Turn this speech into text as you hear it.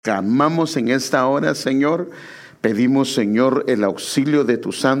Clamamos en esta hora, Señor. Pedimos, Señor, el auxilio de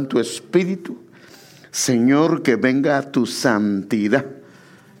tu Santo Espíritu. Señor, que venga tu santidad.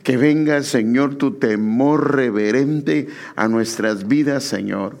 Que venga, Señor, tu temor reverente a nuestras vidas,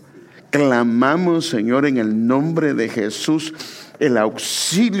 Señor. Clamamos, Señor, en el nombre de Jesús, el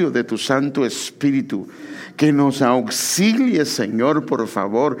auxilio de tu Santo Espíritu. Que nos auxilie, Señor, por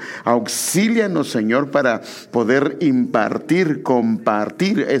favor. Auxílianos, Señor, para poder impartir,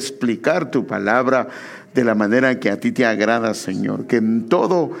 compartir, explicar tu palabra de la manera que a ti te agrada, Señor. Que en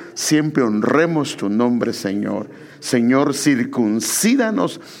todo siempre honremos tu nombre, Señor. Señor,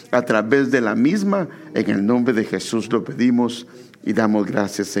 circuncídanos a través de la misma. En el nombre de Jesús lo pedimos y damos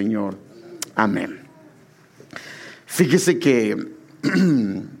gracias, Señor. Amén. Fíjese que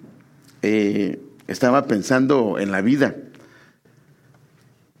estaba pensando en la vida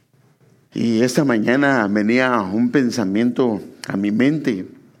y esta mañana venía un pensamiento a mi mente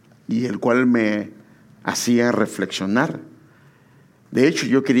y el cual me hacía reflexionar. De hecho,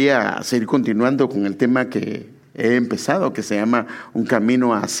 yo quería seguir continuando con el tema que he empezado, que se llama Un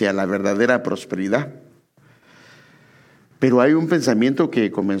camino hacia la verdadera prosperidad. Pero hay un pensamiento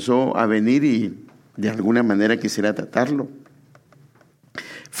que comenzó a venir y de alguna manera quisiera tratarlo.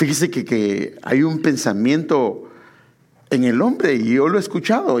 Fíjese que hay un pensamiento en el hombre, y yo lo he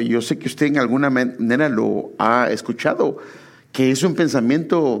escuchado, y yo sé que usted en alguna manera lo ha escuchado, que es un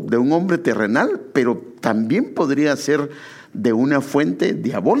pensamiento de un hombre terrenal, pero también podría ser de una fuente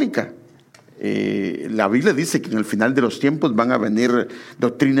diabólica. La Biblia dice que en el final de los tiempos van a venir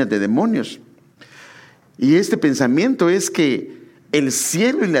doctrinas de demonios. Y este pensamiento es que el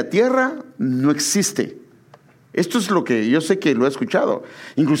cielo y la tierra no existe. Esto es lo que yo sé que lo he escuchado.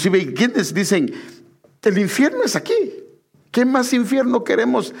 Inclusive hay quienes dicen, el infierno es aquí. ¿Qué más infierno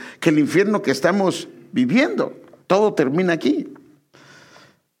queremos que el infierno que estamos viviendo? Todo termina aquí.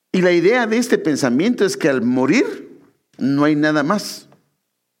 Y la idea de este pensamiento es que al morir no hay nada más.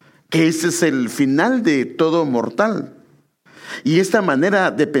 Que ese es el final de todo mortal. Y esta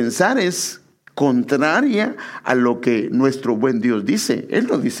manera de pensar es contraria a lo que nuestro buen Dios dice. Él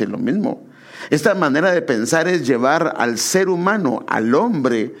no dice lo mismo. Esta manera de pensar es llevar al ser humano, al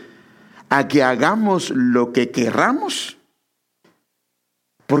hombre, a que hagamos lo que querramos,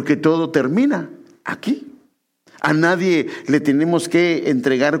 porque todo termina aquí. A nadie le tenemos que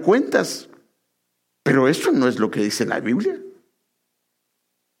entregar cuentas, pero eso no es lo que dice la Biblia.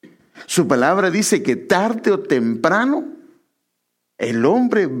 Su palabra dice que tarde o temprano el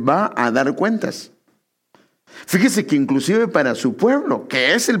hombre va a dar cuentas. Fíjese que inclusive para su pueblo,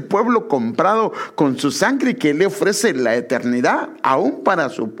 que es el pueblo comprado con su sangre, que le ofrece la eternidad, aún para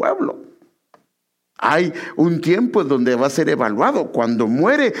su pueblo, hay un tiempo donde va a ser evaluado. Cuando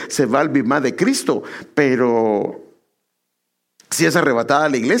muere se va al bimá de Cristo, pero si es arrebatada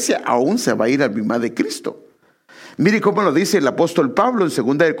la iglesia, aún se va a ir al bimá de Cristo. Mire cómo lo dice el apóstol Pablo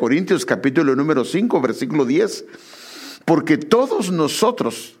en 2 Corintios capítulo número 5, versículo 10. Porque todos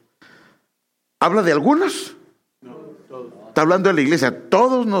nosotros, habla de algunos, está hablando de la iglesia,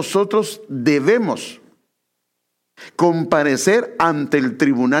 todos nosotros debemos comparecer ante el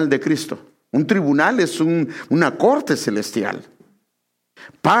tribunal de Cristo. Un tribunal es una corte celestial.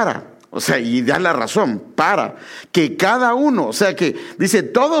 Y da la razón, para que cada uno, o sea que dice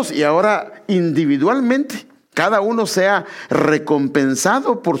todos y ahora individualmente, cada uno sea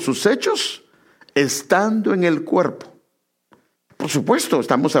recompensado por sus hechos estando en el cuerpo. Por supuesto,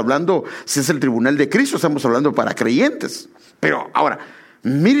 estamos hablando, si es el tribunal de Cristo, estamos hablando para creyentes. Pero ahora,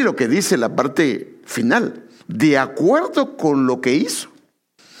 mire lo que dice la parte final. De acuerdo con lo que hizo,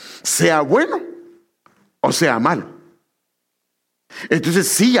 sea bueno o sea malo. Entonces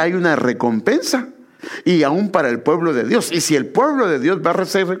sí hay una recompensa, y aún para el pueblo de Dios. Y si el pueblo de Dios va a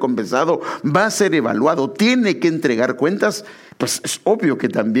ser recompensado, va a ser evaluado, tiene que entregar cuentas, pues es obvio que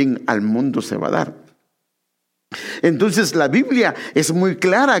también al mundo se va a dar. Entonces la Biblia es muy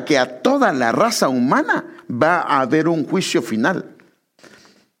clara que a toda la raza humana va a haber un juicio final.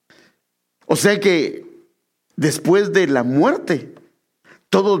 O sea que después de la muerte,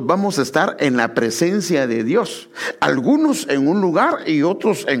 todos vamos a estar en la presencia de Dios. Algunos en un lugar y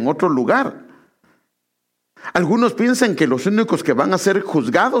otros en otro lugar. Algunos piensan que los únicos que van a ser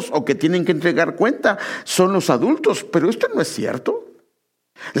juzgados o que tienen que entregar cuenta son los adultos, pero esto no es cierto.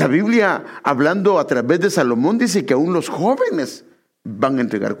 La Biblia, hablando a través de Salomón, dice que aún los jóvenes van a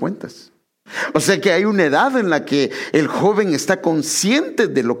entregar cuentas. O sea que hay una edad en la que el joven está consciente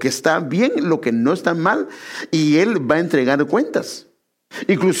de lo que está bien, lo que no está mal, y él va a entregar cuentas.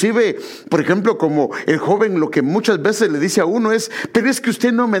 Inclusive, por ejemplo, como el joven, lo que muchas veces le dice a uno es: pero es que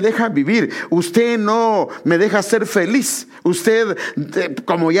usted no me deja vivir, usted no me deja ser feliz, usted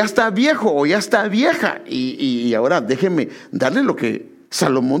como ya está viejo o ya está vieja, y ahora déjeme darle lo que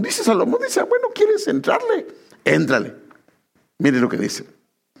Salomón dice. Salomón dice: bueno, ¿quieres entrarle? Éntrale. Mire lo que dice.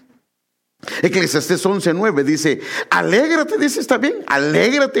 Eclesiastés 11:9 dice: alégrate, dice, está bien,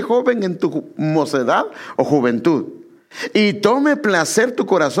 alégrate, joven, en tu mocedad o juventud, y tome placer tu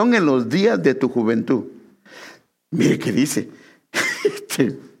corazón en los días de tu juventud. Mire qué dice.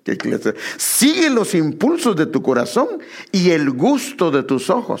 Sigue los impulsos de tu corazón y el gusto de tus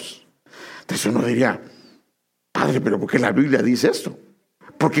ojos. Entonces uno diría: padre, pero ¿por qué la Biblia dice esto?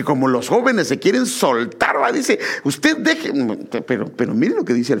 Porque como los jóvenes se quieren soltar, dice, usted deje, pero mire lo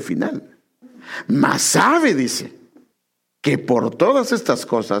que dice al final. Mas sabe, dice, que por todas estas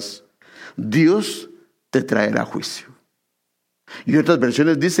cosas Dios te traerá juicio. Y otras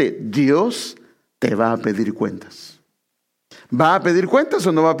versiones dice: Dios te va a pedir cuentas. ¿Va a pedir cuentas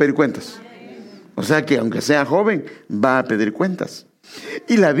o no va a pedir cuentas? O sea que aunque sea joven, va a pedir cuentas.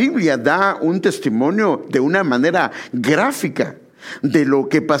 Y la Biblia da un testimonio de una manera gráfica de lo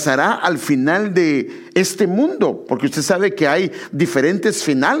que pasará al final de este mundo, porque usted sabe que hay diferentes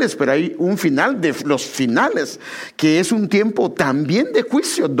finales, pero hay un final de los finales, que es un tiempo también de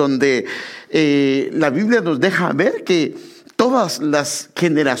juicio, donde la Biblia nos deja ver que todas las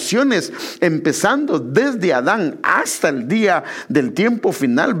generaciones, empezando desde Adán hasta el día del tiempo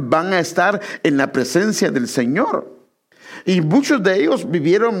final, van a estar en la presencia del Señor. Y muchos de ellos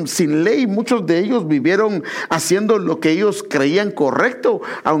vivieron sin ley, muchos de ellos vivieron haciendo lo que ellos creían correcto,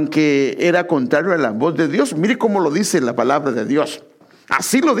 aunque era contrario a la voz de Dios. Mire cómo lo dice la palabra de Dios.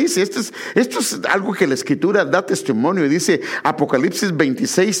 Así lo dice. Esto es algo que la Escritura da testimonio. Y dice Apocalipsis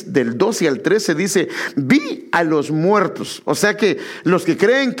 26, del 12 al 13, dice: vi a los muertos. O sea que los que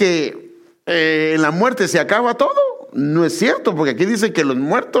creen que en la muerte se acaba todo, no es cierto, porque aquí dice que los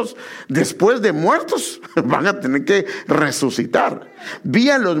muertos, después de muertos, van a tener que resucitar. Vi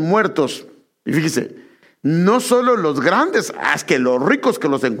a los muertos, y fíjese, no solo los grandes, haz que los ricos que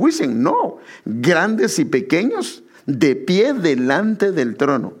los enjuicien, no, grandes y pequeños, de pie delante del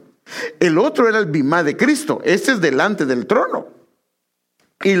trono. El otro era el bimá de Cristo, este es delante del trono.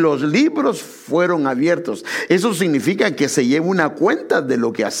 Y los libros fueron abiertos. Eso significa que se lleva una cuenta de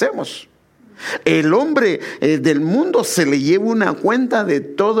lo que hacemos. El hombre del mundo se le lleva una cuenta de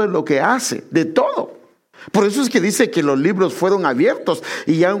todo lo que hace, de todo. Por eso es que dice que los libros fueron abiertos.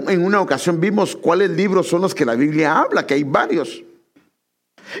 Y ya en una ocasión vimos cuáles libros son los que la Biblia habla, que hay varios.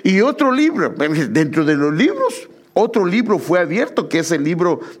 Y otro libro, dentro de los libros, otro libro fue abierto, que es el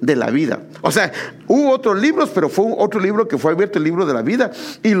libro de la vida. O sea, hubo otros libros, pero fue otro libro que fue abierto, el libro de la vida.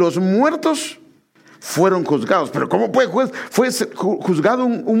 Y los muertos fueron juzgados. Pero ¿cómo fue juzgado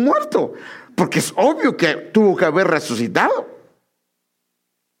un muerto? Porque es obvio que tuvo que haber resucitado.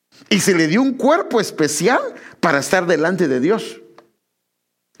 Y se le dio un cuerpo especial para estar delante de Dios.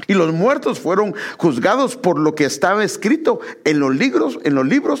 Y los muertos fueron juzgados por lo que estaba escrito en los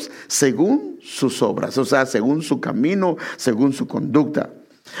libros según sus obras, o sea, según su camino, según su conducta.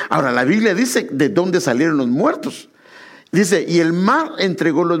 Ahora, la Biblia dice de dónde salieron los muertos. Dice: y el mar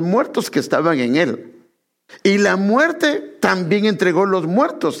entregó los muertos que estaban en él. Y la muerte también entregó los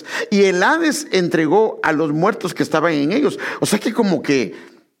muertos. Y el Hades entregó a los muertos que estaban en ellos. O sea que como que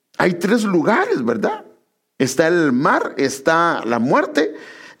hay tres lugares, ¿verdad? Está el mar, está la muerte,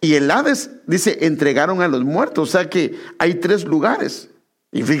 y el Hades, dice, entregaron a los muertos. O sea que hay tres lugares.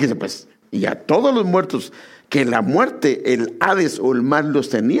 Y fíjese pues, y a todos los muertos que la muerte, el Hades o el mar los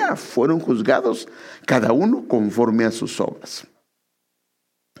tenía, fueron juzgados cada uno conforme a sus obras.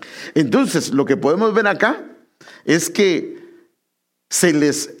 Entonces, lo que podemos ver acá es que se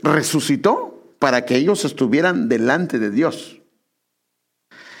les resucitó para que ellos estuvieran delante de Dios.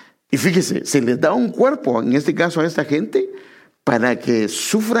 Y fíjese, se les da un cuerpo, en este caso a esta gente, para que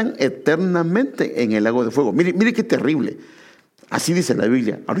sufran eternamente en el lago de fuego. Mire qué terrible. Así dice la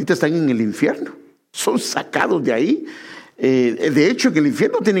Biblia. Ahorita están en el infierno, son sacados de ahí. De hecho, en el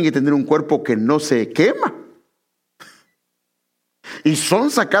infierno tienen que tener un cuerpo que no se quema. Y son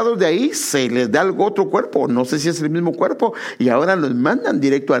sacados de ahí, se les da algo, otro cuerpo, no sé si es el mismo cuerpo, y ahora los mandan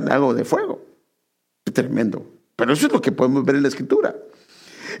directo al lago de fuego. Es tremendo. Pero eso es lo que podemos ver en la Escritura.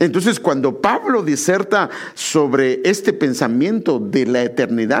 Entonces, cuando Pablo diserta sobre este pensamiento de la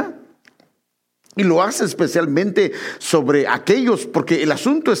eternidad, y lo hace especialmente sobre aquellos, porque el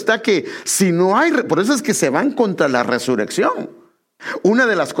asunto está que si no hay, por eso es que se van contra la resurrección. Una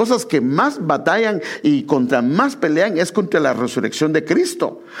de las cosas que más batallan y contra más pelean es contra la resurrección de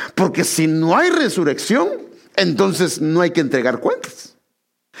Cristo. Porque si no hay resurrección, entonces no hay que entregar cuentas.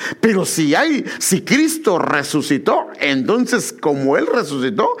 Pero si Cristo resucitó, entonces como Él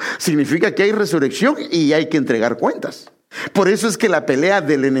resucitó, significa que hay resurrección y hay que entregar cuentas. Por eso es que la pelea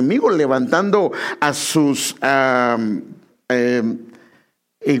del enemigo levantando a sus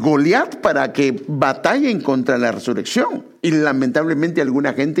Goliat para que batallen contra la resurrección. Y lamentablemente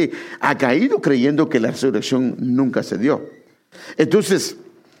alguna gente ha caído creyendo que la resurrección nunca se dio. Entonces,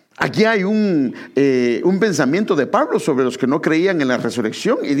 aquí hay un pensamiento de Pablo sobre los que no creían en la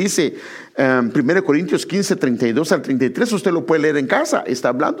resurrección. Y dice 1 Corintios 15, 32 al 33, usted lo puede leer en casa, está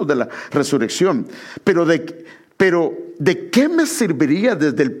hablando de la resurrección. Pero ¿de qué me serviría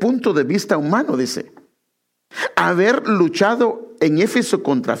desde el punto de vista humano? Dice, haber luchado en Éfeso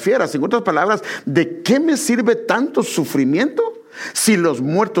contra fieras. En otras palabras, ¿de qué me sirve tanto sufrimiento si los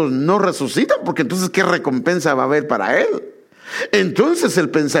muertos no resucitan? Porque entonces, ¿qué recompensa va a haber para él? Entonces el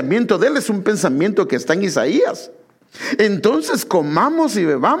pensamiento de él es un pensamiento que está en Isaías. Entonces comamos y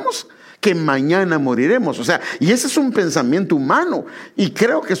bebamos, que mañana moriremos. O sea, y ese es un pensamiento humano, y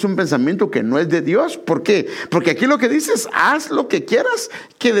creo que es un pensamiento que no es de Dios. ¿Por qué? Porque aquí lo que dice es, haz lo que quieras,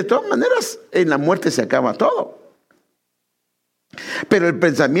 que de todas maneras en la muerte se acaba todo. Pero el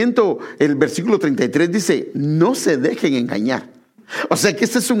pensamiento, el versículo 33 dice, no se dejen engañar. O sea que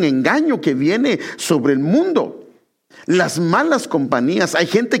este es un engaño que viene sobre el mundo. Las malas compañías, hay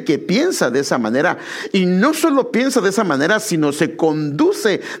gente que piensa de esa manera, y no solo piensa de esa manera, sino se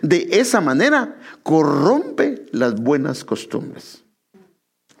conduce de esa manera, corrompe las buenas costumbres.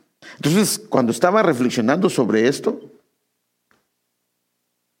 Entonces, cuando estaba reflexionando sobre esto,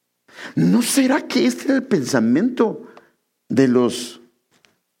 ¿no será que este era el pensamiento de los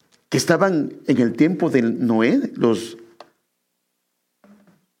que estaban en el tiempo de Noé, los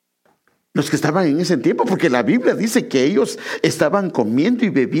que estaban en ese tiempo? Porque la Biblia dice que ellos estaban comiendo y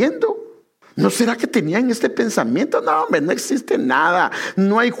bebiendo. ¿No será que tenían este pensamiento? No, hombre, no existe nada,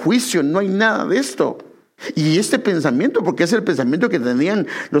 no hay juicio, no hay nada de esto. Y este pensamiento, porque es el pensamiento que tenían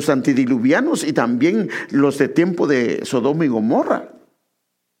los antidiluvianos y también los de tiempo de Sodoma y Gomorra.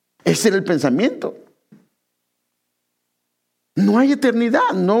 Ese era el pensamiento. No hay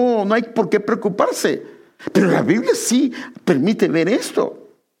eternidad, no hay por qué preocuparse. Pero la Biblia sí permite ver esto.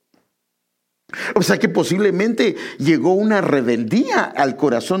 O sea que posiblemente llegó una rebeldía al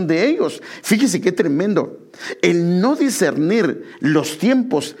corazón de ellos. Fíjese qué tremendo. El no discernir los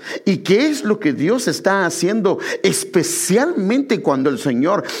tiempos y qué es lo que Dios está haciendo, especialmente cuando el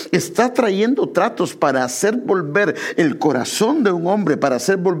Señor está trayendo tratos para hacer volver el corazón de un hombre, para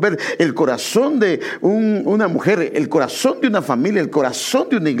hacer volver el corazón de una mujer, el corazón de una familia, el corazón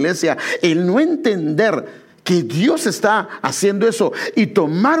de una iglesia. El no entender que Dios está haciendo eso y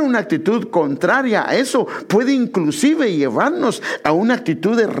tomar una actitud contraria a eso puede inclusive llevarnos a una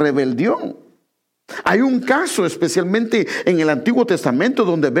actitud de rebelión. Hay un caso especialmente en el Antiguo Testamento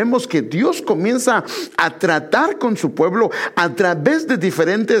donde vemos que Dios comienza a tratar con su pueblo a través de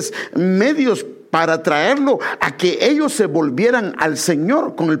diferentes medios para traerlo a que ellos se volvieran al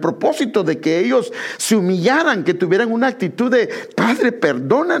Señor, con el propósito de que ellos se humillaran, que tuvieran una actitud de Padre,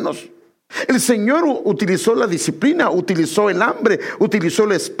 perdónanos. El Señor utilizó la disciplina, utilizó el hambre, utilizó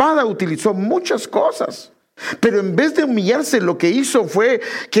la espada, utilizó muchas cosas. Pero en vez de humillarse, lo que hizo fue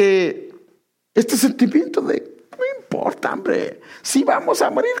que este sentimiento de no importa, hombre, si vamos a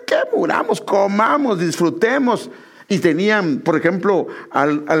morir, que muramos, comamos, disfrutemos. Y tenían, por ejemplo,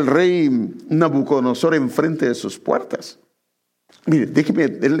 al rey Nabucodonosor enfrente de sus puertas. Mire, déjeme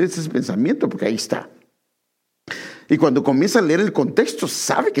darle ese pensamiento porque ahí está. Y cuando comienza a leer el contexto,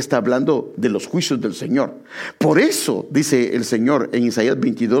 sabe que está hablando de los juicios del Señor. Por eso, dice el Señor en Isaías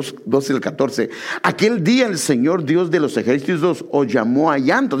 22, 12 al 14, aquel día el Señor Dios de los ejércitos os llamó a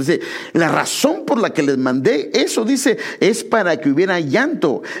llanto. Dice, la razón por la que les mandé eso, dice, es para que hubiera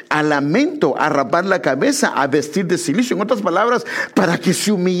llanto, a lamento, a rapar la cabeza, a vestir de cilicio. En otras palabras, para que se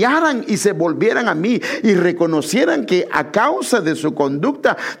humillaran y se volvieran a mí y reconocieran que a causa de su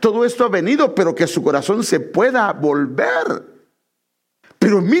conducta todo esto ha venido, pero que su corazón se pueda volver.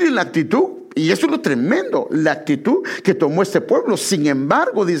 Pero miren la actitud, y eso es lo tremendo, la actitud que tomó este pueblo. Sin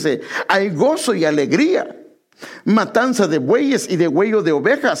embargo, dice, hay gozo y alegría, matanza de bueyes y degüello de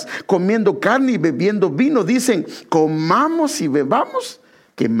ovejas, comiendo carne y bebiendo vino. Dicen, comamos y bebamos,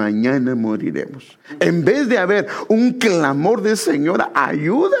 que mañana moriremos. En vez de haber un clamor de Señora,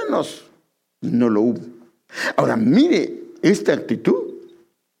 ayúdanos, no lo hubo. Ahora mire esta actitud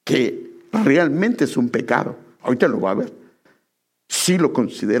que realmente es un pecado. Ahorita lo va a ver. Sí lo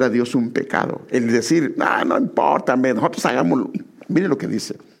considera Dios un pecado. El decir, no importa, nosotros hagámoslo. Mire lo que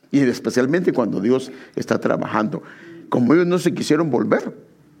dice. Y especialmente cuando Dios está trabajando. Como ellos no se quisieron volver.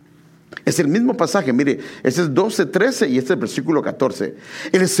 Es el mismo pasaje, mire, ese es 12:13 y este es el versículo 14.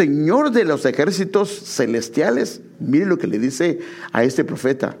 El Señor de los ejércitos celestiales, mire lo que le dice a este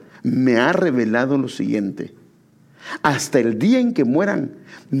profeta, me ha revelado lo siguiente: hasta el día en que mueran,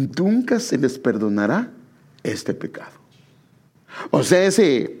 nunca se les perdonará este pecado. O sea,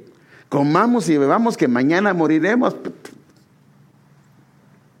 ese comamos y bebamos que mañana moriremos,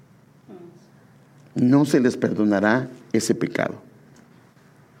 no se les perdonará ese pecado.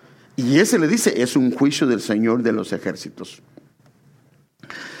 Y ese le dice, es un juicio del Señor de los ejércitos.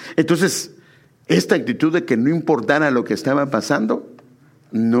 Entonces, esta actitud de que no importara lo que estaba pasando,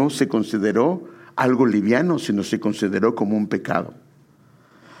 no se consideró algo liviano, sino se consideró como un pecado.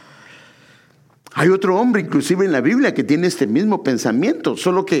 Hay otro hombre, inclusive en la Biblia, que tiene este mismo pensamiento,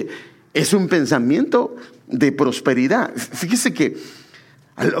 solo que es un pensamiento de prosperidad. Fíjese que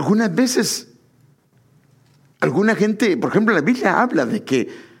algunas veces, alguna gente, por ejemplo, la Biblia habla de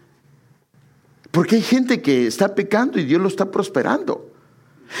que, porque hay gente que está pecando y Dios lo está prosperando.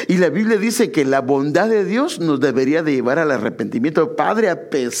 Y la Biblia dice que la bondad de Dios nos debería de llevar al arrepentimiento. Padre, a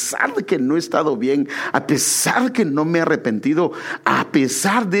pesar de que no he estado bien, a pesar que no me he arrepentido, a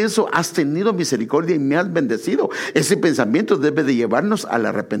pesar de eso has tenido misericordia y me has bendecido. Ese pensamiento debe de llevarnos al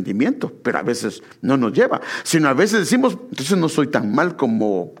arrepentimiento, pero a veces no nos lleva, sino a veces decimos, entonces no soy tan mal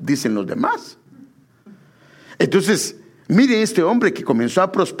como dicen los demás. Entonces, mire este hombre que comenzó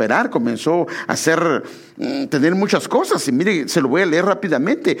a prosperar, comenzó a tener muchas cosas. Y mire, se lo voy a leer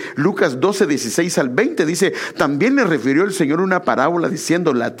rápidamente. Lucas 12:16-20 dice, también le refirió el Señor una parábola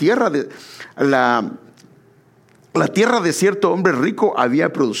diciendo, la tierra de cierto hombre rico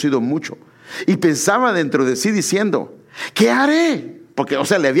había producido mucho. Y pensaba dentro de sí diciendo, ¿qué haré? Porque, o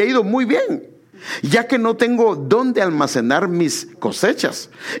sea, le había ido muy bien, ya que no tengo dónde almacenar mis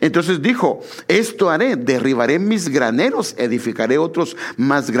cosechas. Entonces dijo, esto haré, derribaré mis graneros, edificaré otros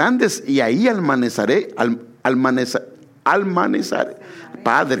más grandes y ahí almacenaré,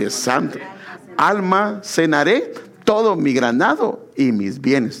 Padre Santo, almacenaré todo mi ganado y mis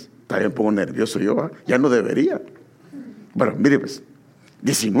bienes. También me pongo nervioso yo, ya no debería. Bueno, mire pues,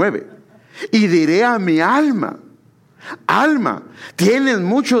 19. Y diré a mi alma, tienes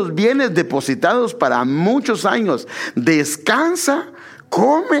muchos bienes depositados para muchos años. Descansa,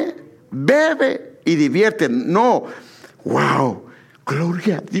 come, bebe y divierte. No, wow,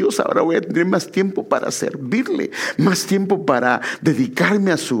 gloria a Dios. Ahora voy a tener más tiempo para servirle, más tiempo para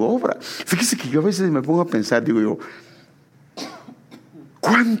dedicarme a su obra. Fíjese que yo a veces me pongo a pensar, digo yo,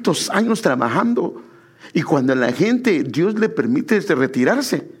 ¿cuántos años trabajando? Y cuando a la gente Dios le permite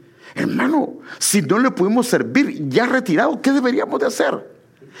retirarse, hermano, si no le pudimos servir ya retirado, ¿qué deberíamos de hacer?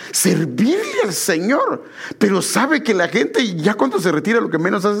 Servirle al Señor. Pero sabe que la gente ya cuando se retira lo que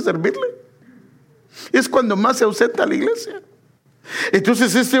menos hace es servirle. Es cuando más se ausenta a la iglesia.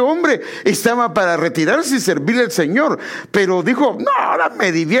 Entonces este hombre estaba para retirarse y servirle al Señor, pero dijo, no, ahora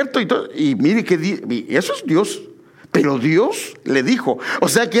me divierto y todo. Y mire que eso es Dios. Pero Dios le dijo, o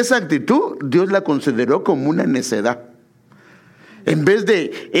sea que esa actitud Dios la consideró como una necedad. En vez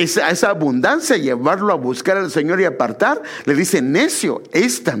de esa abundancia, llevarlo a buscar al Señor y apartar, le dice, necio,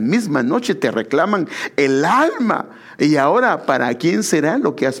 esta misma noche te reclaman el alma. Y ahora, ¿para quién será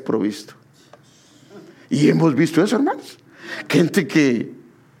lo que has provisto? Y hemos visto eso, hermanos. Gente que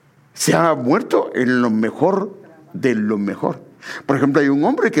se ha muerto en lo mejor de lo mejor. Por ejemplo, hay un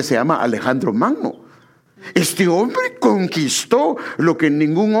hombre que se llama Alejandro Magno. Este hombre conquistó lo que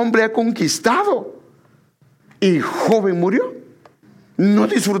ningún hombre ha conquistado. Y joven murió. No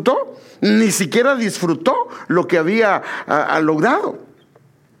disfrutó, ni siquiera disfrutó lo que había logrado.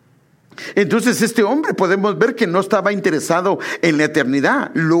 Entonces este hombre podemos ver que no estaba interesado en la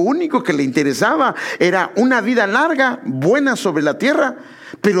eternidad. Lo único que le interesaba era una vida larga, buena sobre la tierra.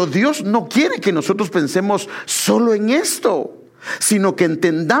 Pero Dios no quiere que nosotros pensemos solo en esto, sino que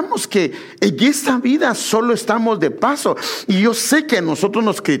entendamos que en esta vida solo estamos de paso. Y yo sé que a nosotros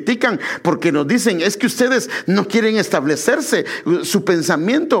nos critican porque nos dicen, es que ustedes no quieren establecerse su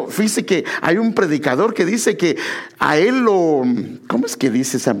pensamiento. Fíjese que hay un predicador que dice que a él ¿cómo es que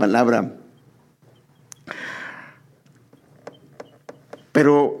dice esa palabra?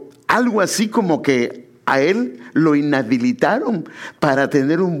 Pero algo así como que a él lo inhabilitaron para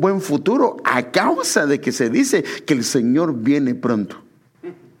tener un buen futuro a causa de que se dice que el Señor viene pronto.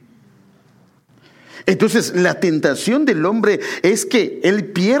 Entonces la tentación del hombre es que él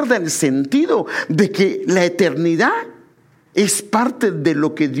pierda el sentido de que la eternidad es parte de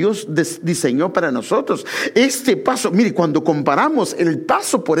lo que Dios diseñó para nosotros. Este paso, mire, cuando comparamos el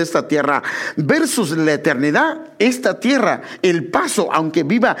paso por esta tierra versus la eternidad, esta tierra, el paso, aunque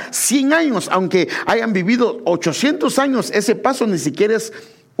viva 100 años, aunque hayan vivido 800 años, ese paso ni siquiera es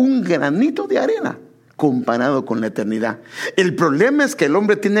un granito de arena comparado con la eternidad. El problema es que el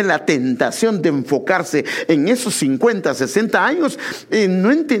hombre tiene la tentación de enfocarse en esos 50, 60 años,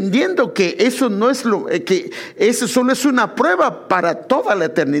 no entendiendo que eso no es que eso solo es una prueba para toda la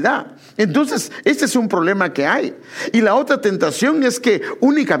eternidad. Entonces, este es un problema que hay. Y la otra tentación es que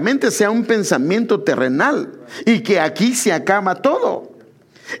únicamente sea un pensamiento terrenal y que aquí se acaba todo.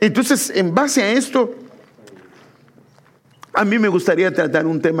 Entonces, en base a esto, a mí me gustaría tratar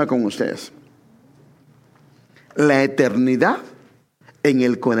un tema con ustedes. La eternidad en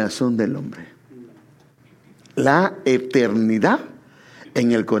el corazón del hombre. La eternidad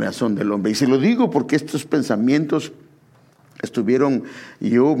en el corazón del hombre. Y se lo digo porque estos pensamientos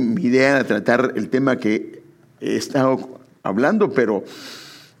mi idea era tratar el tema que he estado hablando, pero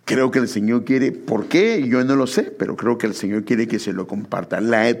creo que el Señor quiere, ¿por qué? Yo no lo sé, pero creo que el Señor quiere que se lo comparta.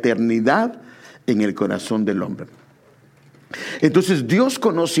 La eternidad en el corazón del hombre. Entonces Dios,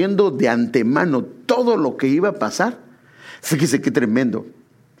 conociendo de antemano todo lo que iba a pasar, fíjese qué tremendo,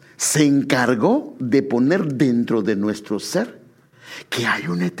 se encargó de poner dentro de nuestro ser que hay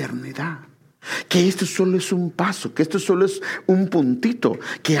una eternidad, que esto solo es un paso, que esto solo es un puntito,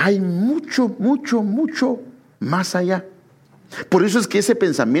 que hay mucho, mucho, mucho más allá. Por eso es que ese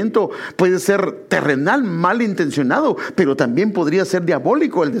pensamiento puede ser terrenal, malintencionado, pero también podría ser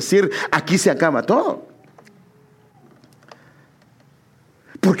diabólico, el decir, aquí se acaba todo.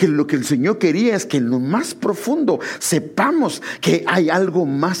 Porque lo que el Señor quería es que en lo más profundo sepamos que hay algo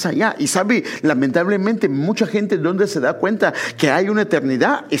más allá. Y sabe, lamentablemente mucha gente donde se da cuenta que hay una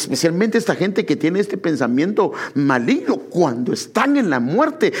eternidad, especialmente esta gente que tiene este pensamiento maligno, cuando están en la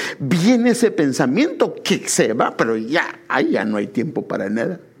muerte, viene ese pensamiento que se va, pero ahí ya no hay tiempo para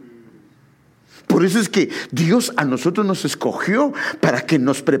nada. Por eso es que Dios a nosotros nos escogió para que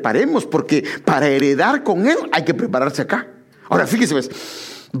nos preparemos, porque para heredar con Él hay que prepararse acá. Ahora fíjese, pues,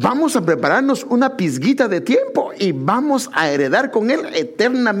 vamos a prepararnos una pizguita de tiempo y vamos a heredar con Él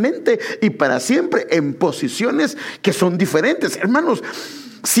eternamente y para siempre en posiciones que son diferentes. Hermanos,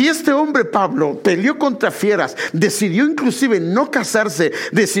 si este hombre Pablo peleó contra fieras, decidió inclusive no casarse,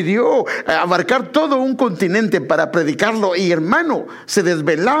 decidió abarcar todo un continente para predicarlo y hermano, se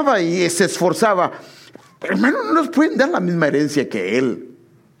desvelaba y se esforzaba, hermano, no nos pueden dar la misma herencia que él.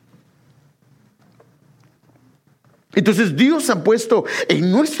 Entonces Dios ha puesto en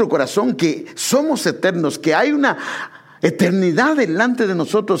nuestro corazón que somos eternos, que hay una eternidad delante de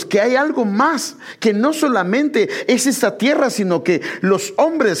nosotros, que hay algo más, que no solamente es esta tierra, sino que los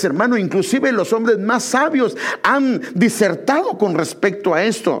hombres, hermano, inclusive los hombres más sabios han disertado con respecto a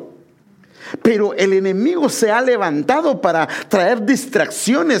esto. Pero el enemigo se ha levantado para traer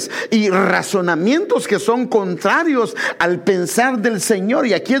distracciones y razonamientos que son contrarios al pensar del Señor.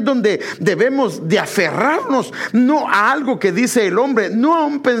 Y aquí es donde debemos de aferrarnos, no a algo que dice el hombre, no a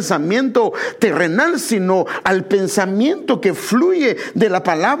un pensamiento terrenal, sino al pensamiento que fluye de la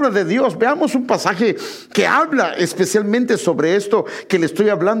palabra de Dios. Veamos un pasaje que habla especialmente sobre esto que le estoy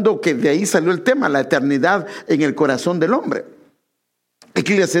hablando, que de ahí salió el tema, la eternidad en el corazón del hombre.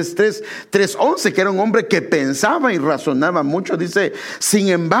 Eclesiastés 3:11, que era un hombre que pensaba y razonaba mucho, dice: sin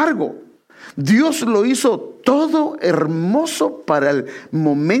embargo, Dios lo hizo todo hermoso para el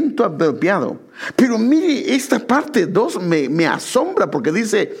momento apropiado. Pero mire, esta parte 2 me asombra, porque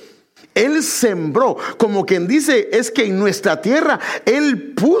dice: Él sembró, como quien dice, es que en nuestra tierra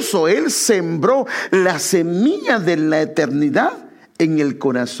Él sembró la semilla de la eternidad en el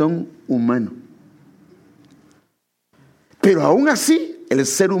corazón humano. Pero aún así, el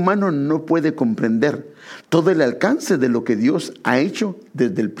ser humano no puede comprender todo el alcance de lo que Dios ha hecho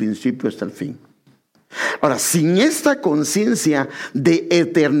desde el principio hasta el fin. Ahora, sin esta conciencia de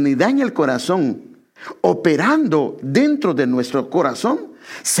eternidad en el corazón, operando dentro de nuestro corazón,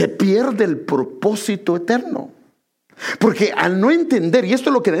 se pierde el propósito eterno. Porque al no entender, y esto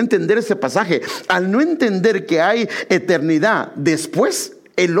es lo que da a entender ese pasaje, al no entender que hay eternidad después,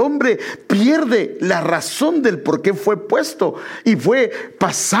 el hombre pierde la razón del por qué fue puesto y fue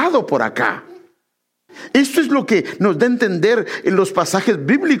pasado por acá. Esto es lo que nos da a entender en los pasajes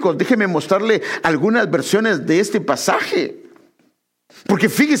bíblicos. Déjeme mostrarle algunas versiones de este pasaje. Porque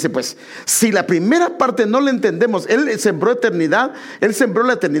fíjese, pues, si la primera parte no la entendemos, Él sembró eternidad, Él sembró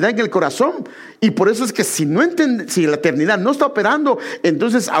la eternidad en el corazón. Y por eso es que si la eternidad no está operando,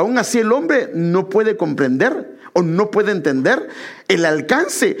 entonces aún así el hombre no puede comprender o no puede entender el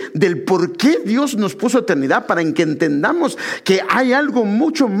alcance del por qué Dios nos puso eternidad, para que entendamos que hay algo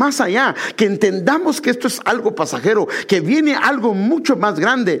mucho más allá, que entendamos que esto es algo pasajero, que viene algo mucho más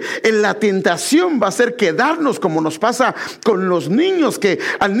grande. En la tentación va a ser quedarnos, como nos pasa con los niños, que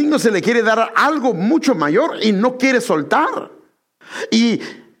al niño se le quiere dar algo mucho mayor y no quiere soltar. Y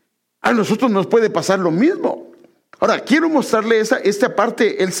A nosotros nos puede pasar lo mismo. Ahora, quiero mostrarle esta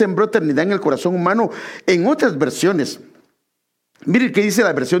parte. Él sembró eternidad en el corazón humano en otras versiones. Mire qué dice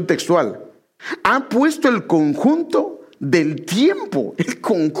la versión textual. Ha puesto el conjunto del tiempo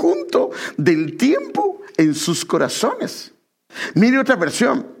en sus corazones. Mire otra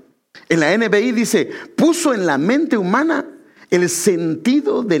versión. En la NBI dice, puso en la mente humana el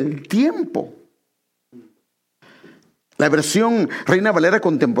sentido del tiempo. La versión Reina Valera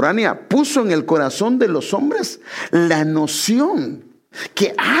contemporánea puso en el corazón de los hombres la noción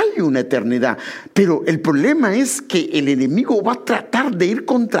que hay una eternidad. Pero el problema es que el enemigo va a tratar de ir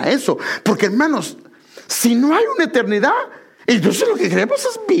contra eso. Porque, hermanos, si no hay una eternidad, entonces lo que queremos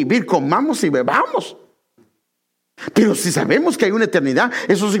es vivir, comamos y bebamos. Pero si sabemos que hay una eternidad,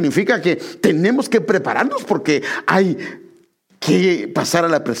 eso significa que tenemos que prepararnos porque hay que pasar a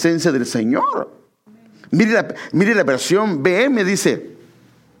la presencia del Señor. Mire la versión BM, dice,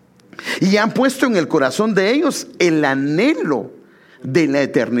 y han puesto en el corazón de ellos el anhelo de la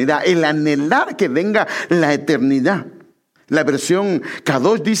eternidad, el anhelar que venga la eternidad. La versión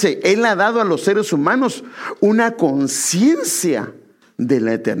K2 dice, Él ha dado a los seres humanos una conciencia de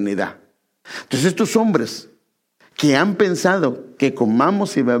la eternidad. Entonces estos hombres que han pensado que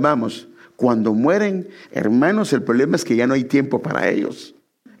comamos y bebamos cuando mueren, hermanos, el problema es que ya no hay tiempo para ellos.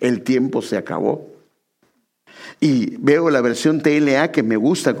 El tiempo se acabó. Y veo la versión TLA que me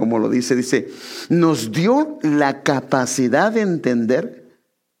gusta como lo dice, nos dio la capacidad de entender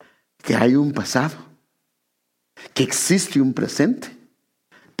que hay un pasado, que existe un presente,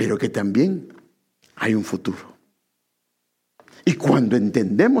 pero que también hay un futuro. Y cuando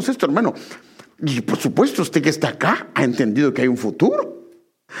entendemos esto, hermano, y por supuesto usted que está acá ha entendido que hay un futuro,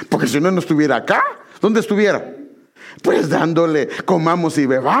 porque si no estuviera acá, ¿dónde estuviera? Pues dándole, comamos y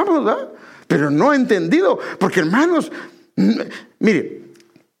bebamos, ¿verdad? Pero no ha entendido, porque hermanos, mire,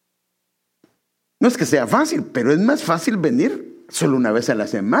 no es que sea fácil, pero es más fácil venir solo una vez a la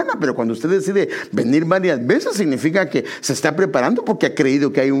semana. Pero cuando usted decide venir varias veces, significa que se está preparando porque ha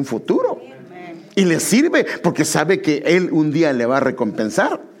creído que hay un futuro. Y le sirve porque sabe que Él un día le va a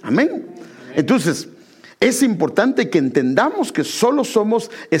recompensar. Amén. Entonces, es importante que entendamos que solo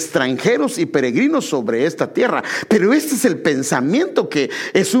somos extranjeros y peregrinos sobre esta tierra. Pero este es el pensamiento que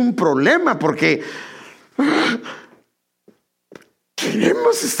es un problema porque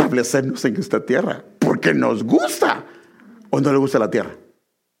queremos establecernos en esta tierra porque nos gusta. ¿O no le gusta la tierra?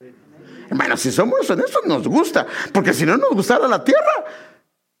 Hermano, si somos honestos, nos gusta. Porque si no nos gustara la tierra,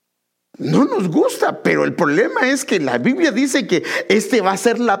 no nos gusta. Pero el problema es que la Biblia dice que va a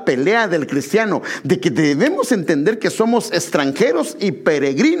ser la pelea del cristiano, de que debemos entender que somos extranjeros y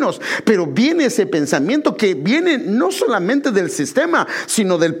peregrinos. Pero viene ese pensamiento que viene no solamente del sistema,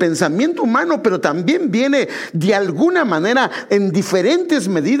 sino del pensamiento humano, pero también viene de alguna manera en diferentes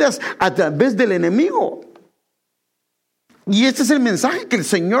medidas a través del enemigo. Y este es el mensaje que el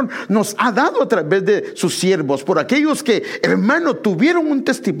Señor nos ha dado a través de sus siervos, por aquellos que, hermano, tuvieron un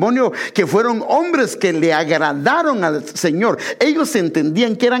testimonio, que fueron hombres que le agradaron al Señor. Ellos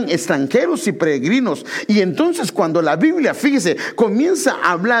entendían que eran extranjeros y peregrinos. Y entonces cuando la Biblia, fíjese, comienza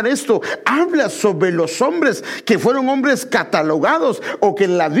a hablar esto, habla sobre los hombres que fueron hombres catalogados, o que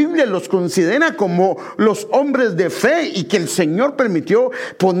la Biblia los considera como los hombres de fe, y que el Señor permitió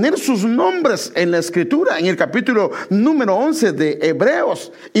poner sus nombres en la Escritura, en el capítulo número 11 de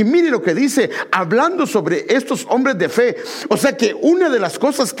Hebreos. Y mire lo que dice, hablando sobre estos hombres de fe. O sea que una de las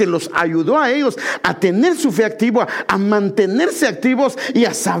cosas que los ayudó a ellos a tener su fe activa, a mantenerse activos y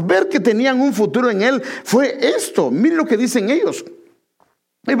a saber que tenían un futuro en Él, fue esto. Mire lo que dicen ellos.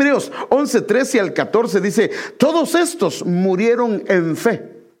 Hebreos 11, 13 al 14 dice, todos estos murieron en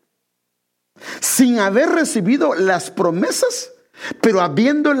fe, sin haber recibido las promesas, pero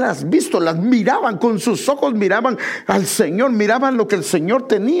habiéndolas visto, las miraban con sus ojos, miraban al Señor, miraban lo que el Señor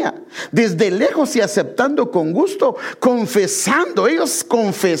tenía desde lejos y aceptando con gusto, confesando. Ellos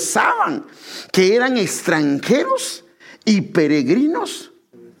confesaban que eran extranjeros y peregrinos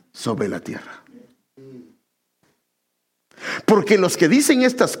sobre la tierra. Porque los que dicen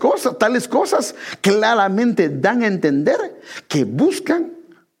estas cosas, tales cosas, claramente dan a entender que buscan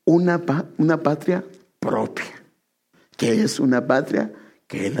una patria propia. Que es una patria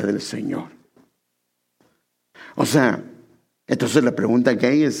que es la del Señor. O sea, entonces la pregunta que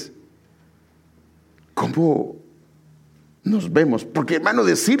hay es, ¿cómo nos vemos? Porque, hermano,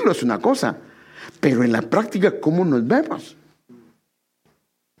 decirlo es una cosa, pero en la práctica, ¿cómo nos vemos?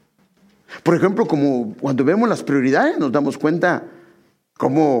 Por ejemplo, como cuando vemos las prioridades, nos damos cuenta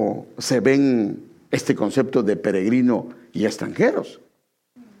cómo se ven este concepto de peregrino y extranjeros.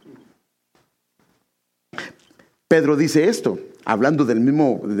 Pedro dice esto hablando de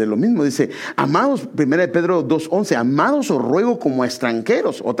lo mismo, dice: amados, 1 Pedro 2:11, amados, os ruego como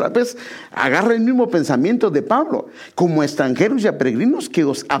extranjeros. Otra vez agarra el mismo pensamiento de Pablo: como extranjeros y a peregrinos, que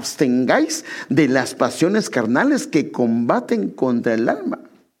os abstengáis de las pasiones carnales que combaten contra el alma.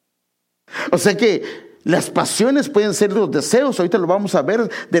 O sea que las pasiones pueden ser los deseos, ahorita lo vamos a ver,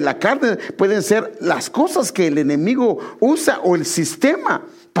 de la carne, pueden ser las cosas que el enemigo usa o el sistema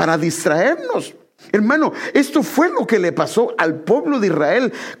para distraernos. Hermano, esto fue lo que le pasó al pueblo de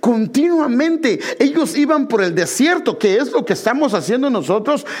Israel continuamente. Ellos iban por el desierto, que es lo que estamos haciendo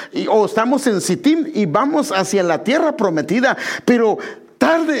nosotros, o estamos en Sittim y vamos hacia la tierra prometida, pero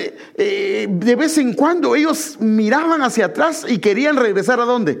tarde, de vez en cuando ellos miraban hacia atrás y querían regresar ¿a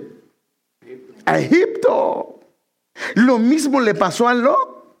dónde? A Egipto. Lo mismo le pasó a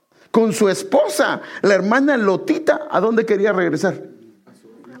Lot con su esposa, la hermana Lotita. ¿A dónde quería regresar?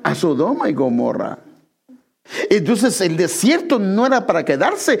 A Sodoma y Gomorra. Entonces el desierto no era para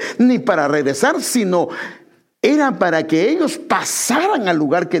quedarse ni para regresar, sino era para que ellos pasaran al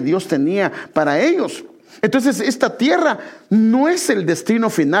lugar que Dios tenía para ellos. Entonces esta tierra no es el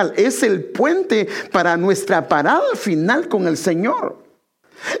destino final, es el puente para nuestra parada final con el Señor.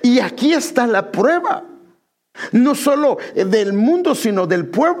 Y aquí está la prueba, no solo del mundo, sino del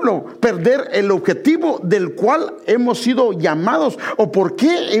pueblo, perder el objetivo del cual hemos sido llamados, o por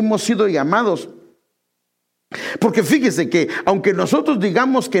qué hemos sido llamados. Porque fíjese que aunque nosotros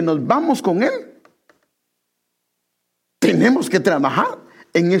digamos que nos vamos con Él, tenemos que trabajar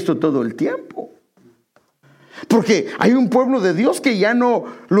en esto todo el tiempo. Porque hay un pueblo de Dios que ya no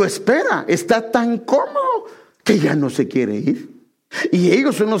lo espera, está tan cómodo que ya no se quiere ir. Y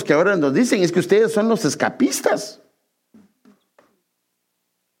ellos son los que ahora nos dicen: es que ustedes son los escapistas.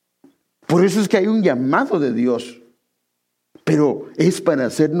 Por eso es que hay un llamado de Dios, pero es para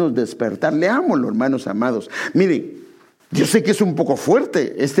hacernos despertar. Leámoslo, hermanos amados. Miren, yo sé que es un poco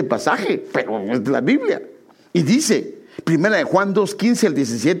fuerte este pasaje, pero es la Biblia. Y dice, 1 Juan 2:15 al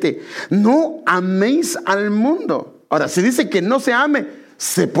 17, no améis al mundo. Ahora, si dice que no se ame,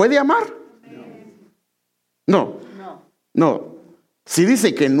 ¿se puede amar? No. Si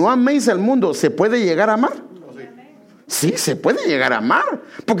dice que no améis al mundo, ¿se puede llegar a amar? Sí, se puede llegar a amar.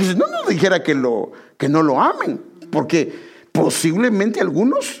 Porque si no nos dijera que no lo amen. Porque posiblemente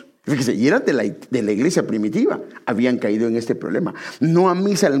algunos, fíjese, y eran de la iglesia primitiva, habían caído en este problema. No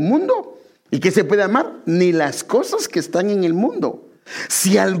améis al mundo. ¿Y qué se puede amar? Ni las cosas que están en el mundo.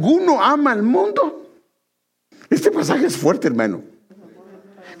 Si alguno ama al mundo, este pasaje es fuerte, hermano.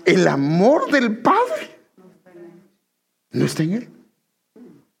 El amor del Padre no está en él.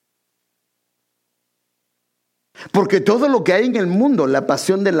 Porque todo lo que hay en el mundo, la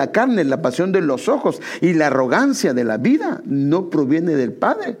pasión de la carne, la pasión de los ojos y la arrogancia de la vida, no proviene del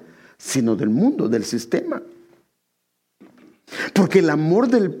Padre, sino del mundo, del sistema. Porque el amor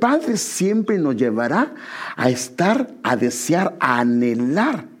del Padre siempre nos llevará a estar, a desear, a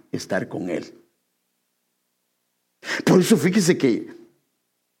anhelar estar con Él. Por eso fíjese que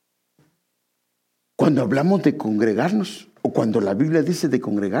cuando hablamos de congregarnos, o cuando la Biblia dice de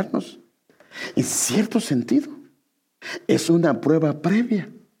congregarnos, en cierto sentido, es una prueba previa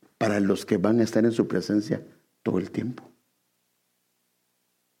para los que van a estar en su presencia todo el tiempo.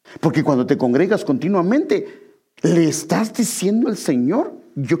 Porque cuando te congregas continuamente, le estás diciendo al Señor: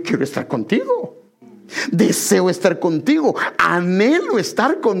 yo quiero estar contigo, deseo estar contigo, anhelo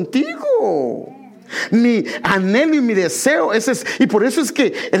estar contigo. Mi anhelo y mi deseo, ese es. Y por eso es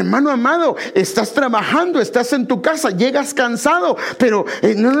que, hermano amado, estás trabajando, estás en tu casa, llegas cansado, pero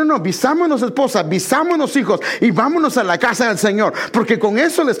no, visámonos, esposa, visámonos, hijos, y vámonos a la casa del Señor, porque con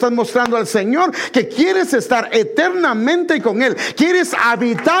eso le estás mostrando al Señor que quieres estar eternamente con Él, quieres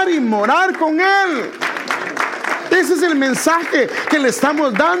habitar y morar con Él. Ese es el mensaje que le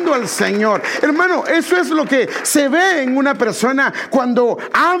estamos dando al Señor. Hermano, eso es lo que se ve en una persona cuando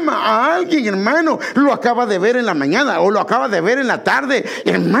ama a alguien, hermano. Lo acaba de ver en la mañana o lo acaba de ver en la tarde,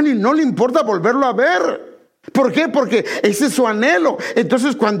 hermano, y no le importa volverlo a ver. ¿Por qué? Porque ese es su anhelo.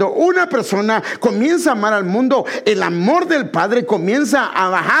 Entonces, cuando una persona comienza a amar al mundo, el amor del Padre comienza a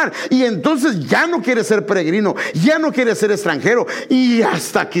bajar, y entonces ya no quiere ser peregrino, ya no quiere ser extranjero, y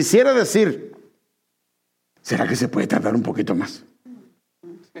hasta quisiera decir: ¿será que se puede tardar un poquito más?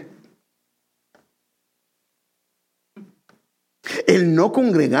 El no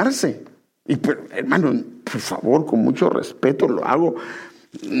congregarse. Y hermano, por favor, con mucho respeto lo hago,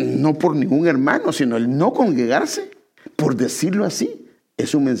 no por ningún hermano, sino el no congregarse, por decirlo así,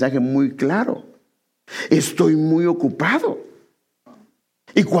 es un mensaje muy claro. Estoy muy ocupado,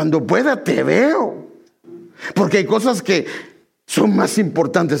 y cuando pueda te veo, porque hay cosas que son más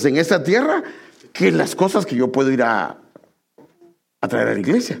importantes en esta tierra que las cosas que yo puedo ir a a traer a la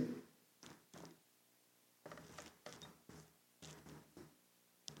iglesia.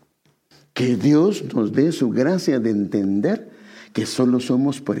 Que Dios nos dé su gracia de entender que solo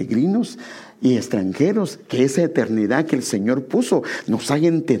somos peregrinos y extranjeros, que esa eternidad que el Señor puso nos haga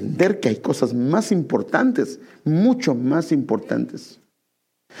entender que hay cosas más importantes, mucho más importantes.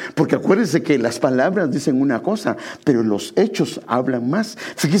 Porque acuérdense que las palabras dicen una cosa, pero los hechos hablan más.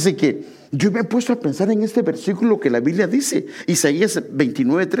 Fíjese que yo me he puesto a pensar en este versículo que la Biblia dice, Isaías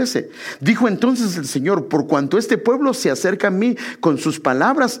 29:13. Dijo entonces el Señor: por cuanto este pueblo se acerca a mí con sus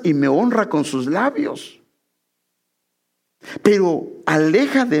palabras y me honra con sus labios, pero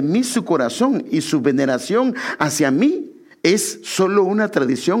aleja de mí su corazón, y su veneración hacia mí es solo una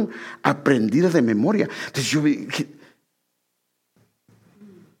tradición aprendida de memoria. Entonces yo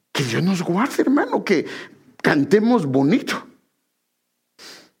que Dios nos guarde, hermano, que cantemos bonito,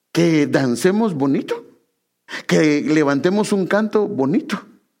 que dancemos bonito, que levantemos un canto bonito,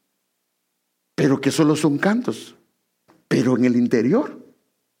 pero que solo son cantos, pero en el interior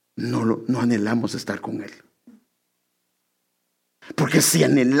no anhelamos estar con Él. Porque si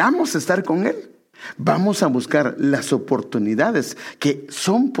anhelamos estar con Él, vamos a buscar las oportunidades que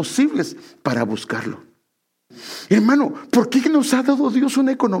son posibles para buscarlo. Hermano, ¿por qué nos ha dado Dios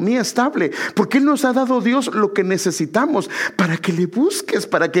una economía estable? ¿Por qué nos ha dado Dios lo que necesitamos? Para que le busques,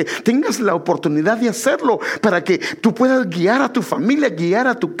 para que tengas la oportunidad de hacerlo, para que tú puedas guiar a tu familia, guiar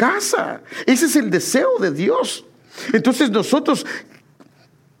a tu casa. Ese es el deseo de Dios. Entonces nosotros,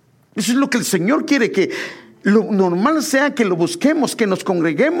 eso es lo que el Señor quiere, que lo normal sea que lo busquemos, que nos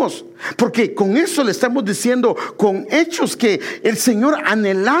congreguemos, porque con eso le estamos diciendo, con hechos, que el Señor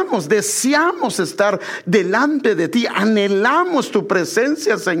anhelamos, deseamos estar delante de ti, anhelamos tu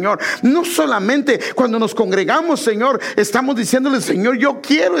presencia, Señor. No solamente cuando nos congregamos, Señor, estamos diciéndole: Señor, yo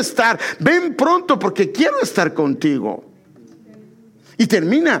quiero estar, ven pronto porque quiero estar contigo. Y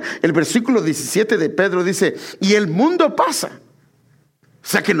termina el versículo 17 de Pedro, dice: y el mundo pasa. O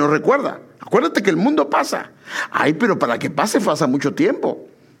sea, que nos recuerda, acuérdate que el mundo pasa. Ay, pero para que pase mucho tiempo.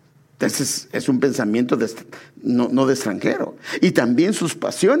 Entonces es un pensamiento no de extranjero. Y también sus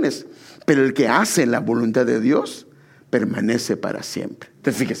pasiones. Pero el que hace la voluntad de Dios permanece para siempre.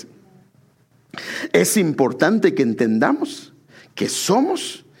 Entonces fíjese, es importante que entendamos que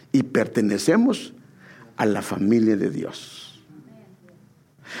somos y pertenecemos a la familia de Dios.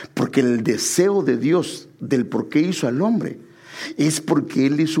 Porque el deseo de Dios del por qué hizo al hombre es porque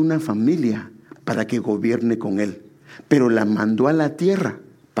Él hizo una familia para que gobierne con Él, pero la mandó a la tierra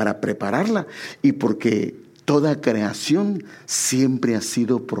para prepararla, y porque toda creación siempre ha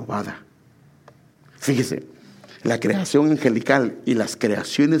sido probada. Fíjese, la creación angelical y las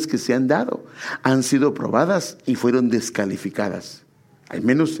creaciones que se han dado han sido probadas y fueron descalificadas. Al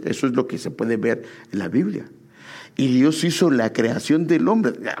menos eso es lo que se puede ver en la Biblia. Y Dios hizo la creación del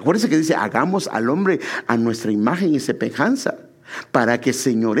hombre. Acuérdense que dice: hagamos al hombre a nuestra imagen y semejanza, para que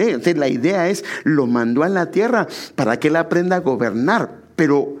señoree. Entonces la idea es, lo mandó a la tierra para que él aprenda a gobernar,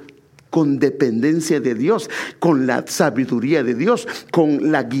 pero con dependencia de Dios, con la sabiduría de Dios,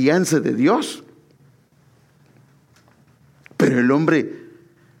 con la guianza de Dios. Pero el hombre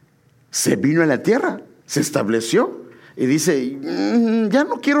se vino a la tierra, se estableció y dice: ya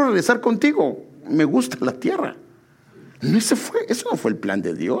no quiero regresar contigo, me gusta la tierra. No, eso no fue el plan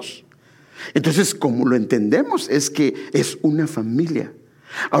de Dios. Entonces, como lo entendemos, es que es una familia.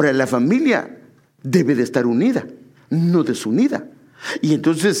 Ahora, la familia debe de estar unida, no desunida. Y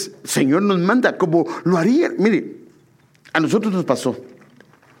entonces, el Señor nos manda como lo haría. Mire, a nosotros nos pasó.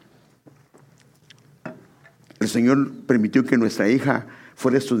 El Señor permitió que nuestra hija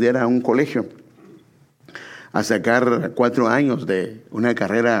fuera a estudiar a un colegio, a sacar 4 años de una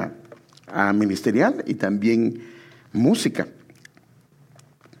carrera ministerial y también música.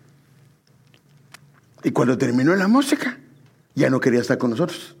 Y cuando terminó la música, ya no quería estar con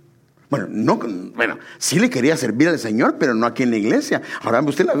nosotros. Bueno, sí le quería servir al Señor, pero no aquí en la iglesia. Ahora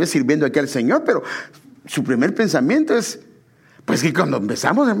usted la ve sirviendo aquí al Señor, pero su primer pensamiento es, pues que cuando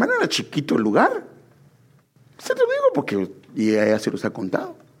empezamos, hermano, era chiquito el lugar. Se lo digo porque y ella se los ha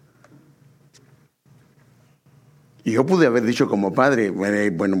contado. Y yo pude haber dicho como padre,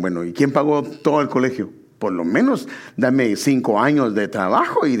 bueno, ¿y quién pagó todo el colegio? Por lo menos dame 5 años de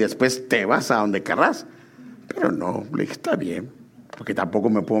trabajo y después te vas a donde querrás. Pero no, le dije: está bien, porque tampoco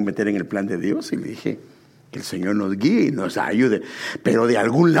me puedo meter en el plan de Dios. Y le dije: que el Señor nos guíe y nos ayude, pero de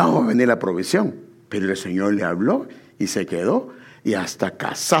algún lado va a venir la provisión. Pero el Señor le habló y se quedó, y hasta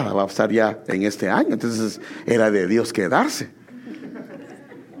casada va a estar ya en este año. Entonces era de Dios quedarse.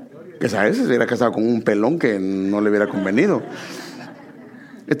 Que a veces se hubiera casado con un pelón que no le hubiera convenido.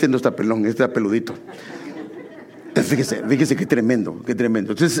 Este no está pelón, este está peludito. Fíjese qué tremendo, qué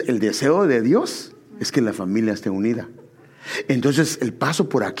tremendo. Entonces, el deseo de Dios es que la familia esté unida. Entonces, el paso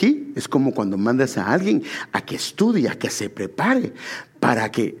por aquí es como cuando mandas a alguien a que estudie, a que se prepare,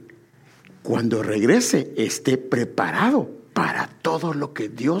 para que cuando regrese esté preparado para todo lo que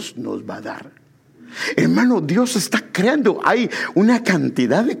Dios nos va a dar. Hermano, Dios está creando. Hay una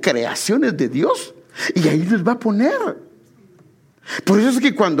cantidad de creaciones de Dios y ahí les va a poner. Por eso es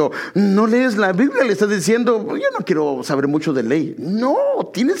que cuando no lees la Biblia le estás diciendo, yo no quiero saber mucho de ley. No,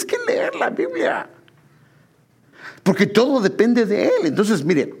 tienes que leer la Biblia, porque todo depende de Él. Entonces,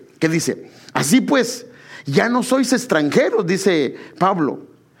 mire, ¿qué dice? Así pues, ya no sois extranjeros, dice Pablo,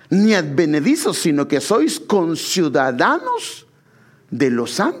 ni advenedizos, sino que sois conciudadanos de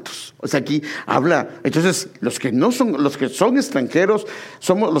los santos. O sea, aquí habla, entonces, los que son extranjeros,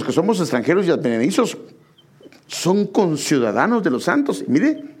 los que somos extranjeros y advenedizos, son conciudadanos de los santos. Y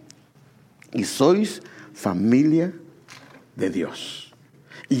mire, y sois familia de Dios.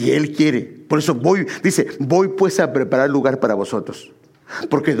 Y Él quiere, por eso dice, voy pues a preparar lugar para vosotros,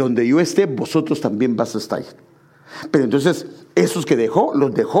 porque donde yo esté, vosotros también vas a estar. Pero entonces, esos que dejó,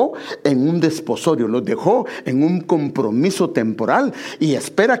 los dejó en un desposorio, los dejó en un compromiso temporal, y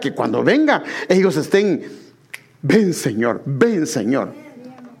espera que cuando venga, ellos estén, ven Señor, ven Señor.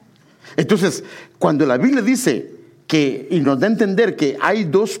 Entonces, cuando la Biblia dice y nos da a entender que hay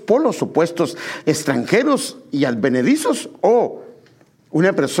dos polos opuestos, extranjeros y advenedizos, o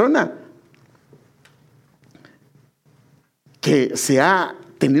una persona que se ha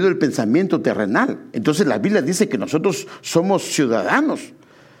tenido el pensamiento terrenal. Entonces la Biblia dice que nosotros somos ciudadanos,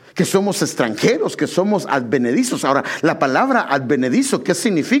 que somos extranjeros, que somos advenedizos. Ahora, la palabra advenedizo, ¿qué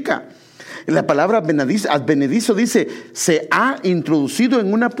significa? La palabra advenedizo dice, se ha introducido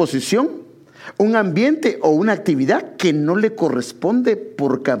en una posición, un ambiente o una actividad que no le corresponde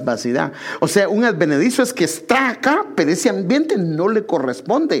por capacidad. O sea, un advenedizo es que está acá, pero ese ambiente no le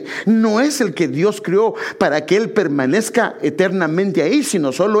corresponde. No es el que Dios creó para que Él permanezca eternamente ahí,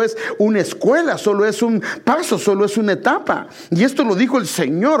 sino solo es una escuela, solo es un paso, solo es una etapa. Y esto lo dijo el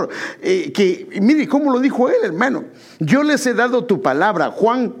Señor, mire cómo lo dijo Él, hermano. Yo les he dado tu palabra,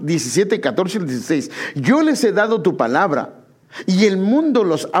 Juan 17, 14 y 16. Yo les he dado tu palabra y el mundo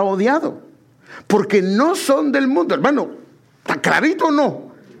los ha odiado, porque no son del mundo. Hermano, ¿está clarito o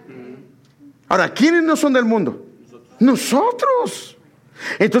no? Ahora, ¿quiénes no son del mundo? Nosotros.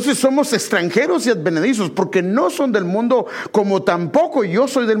 Entonces somos extranjeros y advenedizos, porque no son del mundo, como tampoco yo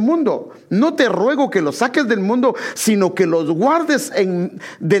soy del mundo. No te ruego que los saques del mundo, sino que los guardes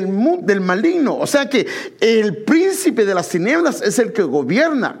del maligno. O sea que el príncipe de las tinieblas es el que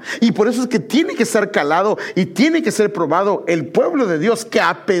gobierna, y por eso es que tiene que ser calado y tiene que ser probado el pueblo de Dios, que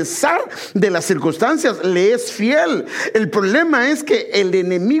a pesar de las circunstancias le es fiel. El problema es que el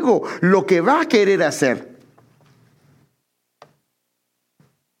enemigo lo que va a querer hacer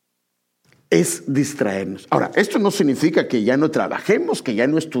es distraernos. Ahora, esto no significa que ya no trabajemos, que ya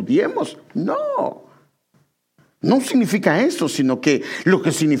no estudiemos. No significa eso, sino que lo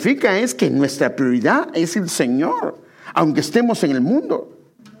que significa es que nuestra prioridad es el Señor, aunque estemos en el mundo.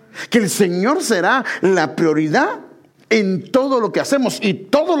 Que el Señor será la prioridad en todo lo que hacemos, y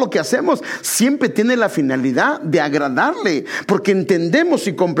todo lo que hacemos siempre tiene la finalidad de agradarle, porque entendemos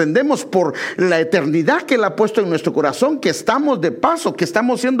y comprendemos por la eternidad que Él ha puesto en nuestro corazón, que estamos de paso, que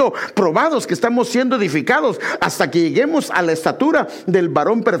estamos siendo probados, que estamos siendo edificados hasta que lleguemos a la estatura del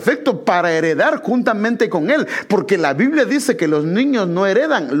varón perfecto para heredar juntamente con Él, porque la Biblia dice que los niños no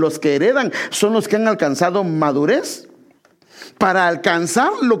heredan, los que heredan son los que han alcanzado madurez para alcanzar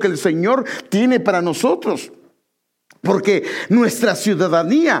lo que el Señor tiene para nosotros. Porque nuestra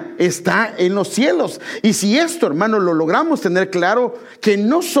ciudadanía está en los cielos. Y si esto, hermano, lo logramos tener claro, que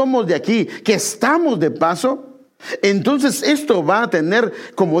no somos de aquí, que estamos de paso, entonces esto va a tener,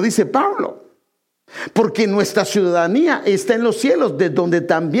 como dice Pablo, porque nuestra ciudadanía está en los cielos, de donde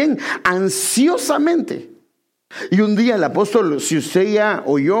también ansiosamente. Y un día el apóstol, si usted ya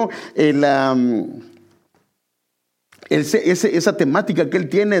oyó esa temática que él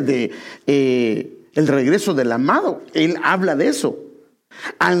tiene de el regreso del amado, él habla de eso.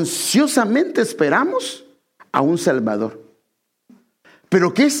 Ansiosamente esperamos a un Salvador.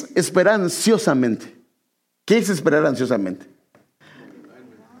 Pero ¿qué es esperar ansiosamente? ¿Qué es esperar ansiosamente?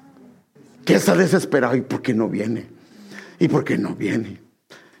 ¿Qué está desesperado? ¿Y por qué no viene? ¿Y por qué no viene?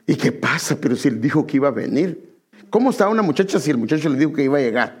 ¿Y qué pasa? Pero si él dijo que iba a venir. ¿Cómo está una muchacha si el muchacho le dijo que iba a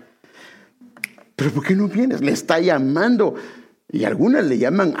llegar? ¿Pero por qué no vienes? Le está llamando. Y algunas le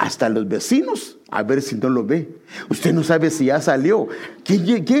llaman hasta a los vecinos a ver si no lo ve. Usted no sabe si ya salió.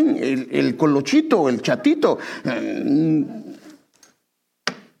 ¿Quién? El colochito, el chatito.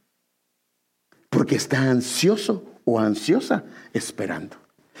 porque está ansioso o ansiosa esperando.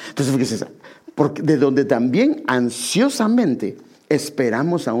 Entonces, fíjese, porque de donde también ansiosamente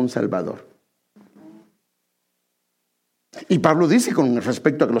esperamos a un Salvador. Y Pablo dice con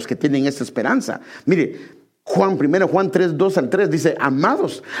respecto a los que tienen esta esperanza. Mire, 1 Juan 3, 2 al 3 dice: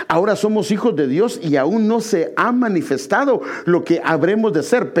 amados, ahora somos hijos de Dios y aún no se ha manifestado lo que habremos de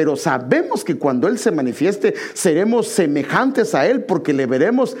ser, pero sabemos que cuando Él se manifieste seremos semejantes a Él, porque le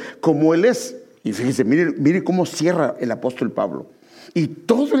veremos como Él es. Y fíjese, mire cómo cierra el apóstol Pablo. Y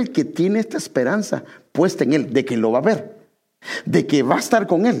todo el que tiene esta esperanza puesta en Él, de que lo va a ver, de que va a estar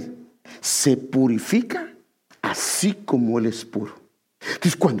con Él, se purifica así como Él es puro.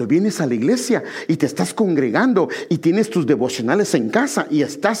 Entonces, cuando vienes a la iglesia y te estás congregando y tienes tus devocionales en casa y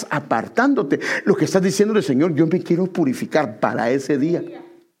estás apartándote, lo que estás diciendo al Señor: yo me quiero purificar para ese día.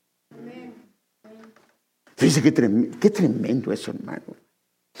 Fíjese qué tremendo eso, hermano.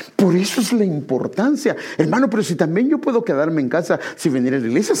 Por eso es la importancia, hermano. Pero si también yo puedo quedarme en casa sin venir a la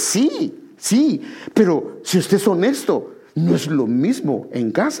iglesia, sí, pero si usted es honesto, no es lo mismo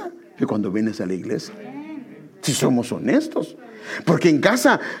en casa que cuando vienes a la iglesia. Si somos honestos, porque en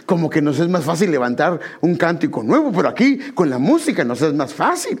casa como que nos es más fácil levantar un cántico nuevo, pero aquí con la música nos es más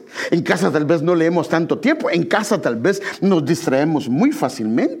fácil. En casa tal vez no leemos tanto tiempo, en casa tal vez nos distraemos muy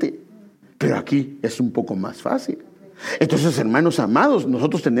fácilmente, pero aquí es un poco más fácil. Entonces, hermanos amados,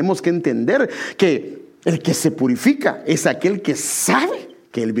 nosotros tenemos que entender que el que se purifica es aquel que sabe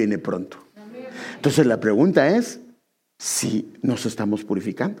que Él viene pronto. Entonces la pregunta es si nos estamos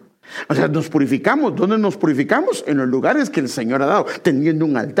purificando. O sea, nos purificamos. ¿Dónde nos purificamos? En los lugares que el Señor ha dado, teniendo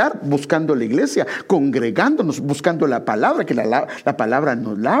un altar, buscando la iglesia, congregándonos, buscando la palabra, que la palabra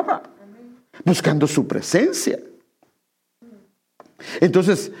nos lava, buscando su presencia.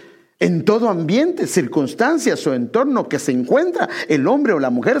 Entonces, en todo ambiente, circunstancias o entorno que se encuentra, el hombre o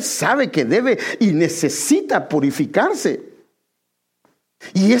la mujer sabe que debe y necesita purificarse.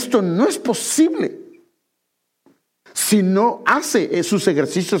 Y esto no es posible si no hace sus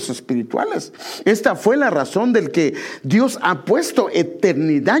ejercicios espirituales. Esta fue la razón del que Dios ha puesto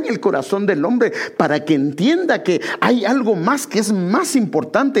eternidad en el corazón del hombre, para que entienda que hay algo más que es más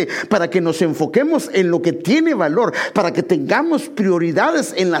importante, para que nos enfoquemos en lo que tiene valor, para que tengamos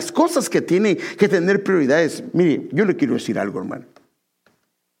prioridades en las cosas que tiene que tener prioridades. Mire, yo le quiero decir algo, hermano.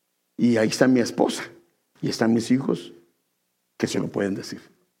 Y ahí está mi esposa y están mis hijos que se lo pueden decir.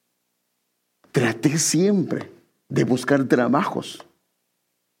 Traté siempre de buscar trabajos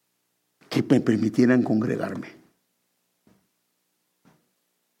que me permitieran congregarme.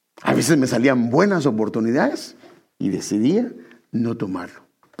 A veces me salían buenas oportunidades y decidía no tomarlo.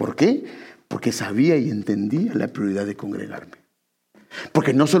 ¿Por qué? Porque sabía y entendía la prioridad de congregarme.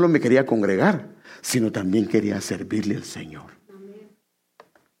 Porque no solo me quería congregar, sino también quería servirle al Señor.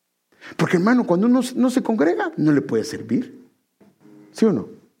 Porque, hermano, cuando uno no se congrega, no le puede servir. ¿Sí o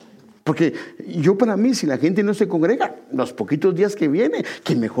no? Porque para mí, si la gente no se congrega, los poquitos días que viene,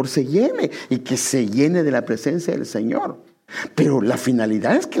 que mejor se llene y que se llene de la presencia del Señor. Pero la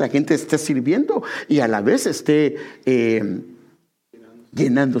finalidad es que la gente esté sirviendo y a la vez esté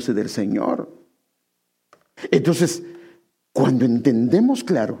llenándose del Señor. Entonces, cuando entendemos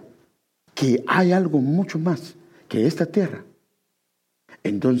claro que hay algo mucho más que esta tierra,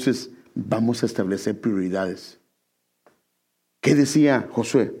 entonces vamos a establecer prioridades. ¿Qué decía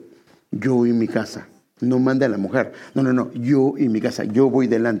Josué? Yo y mi casa. No manda a la mujer. No. Yo y mi casa. Yo voy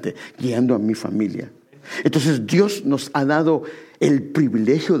delante, guiando a mi familia. Entonces Dios nos ha dado el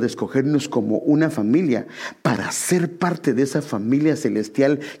privilegio de escogernos como una familia para ser parte de esa familia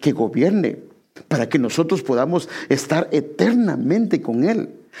celestial que gobierne, para que nosotros podamos estar eternamente con Él.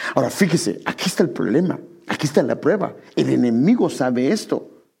 Ahora fíjese, aquí está el problema, aquí está la prueba. El enemigo sabe esto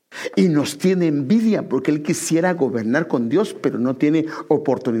y nos tiene envidia porque él quisiera gobernar con Dios, pero no tiene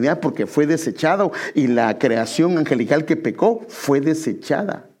oportunidad porque fue desechado y la creación angelical que pecó fue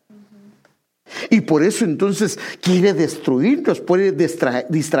desechada. Y por eso entonces quiere destruirnos, puede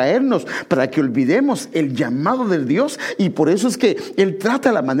distraernos para que olvidemos el llamado de Dios. Y por eso es que Él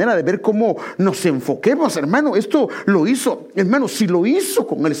trata la manera de ver cómo nos enfoquemos. Hermano, esto lo hizo, hermano, si lo hizo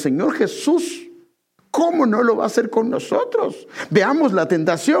con el Señor Jesús, ¿cómo no lo va a hacer con nosotros? Veamos la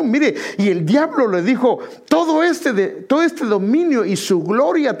tentación. Mire, y el diablo le dijo: todo este dominio y su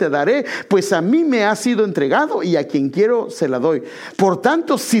gloria te daré, pues a mí me ha sido entregado y a quien quiero se la doy. Por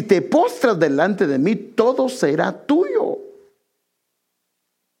tanto, si te postras delante de mí, todo será tuyo.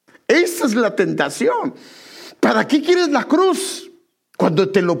 Esa es la tentación. ¿Para qué quieres la cruz cuando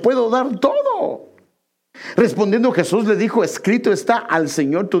te lo puedo dar todo? Respondiendo Jesús le dijo: escrito está, al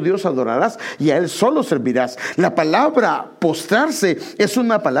Señor tu Dios adorarás y a Él solo servirás. La palabra postrarse es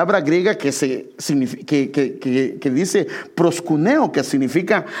una palabra griega que dice proskuneo, que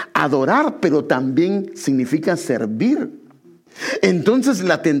significa adorar, pero también significa servir. Entonces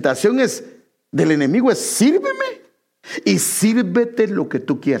la tentación del enemigo es: sírveme y sírvete lo que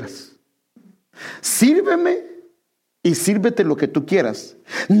tú quieras. Sírveme y sírvete lo que tú quieras.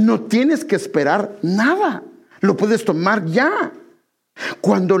 No tienes que esperar nada. Lo puedes tomar ya.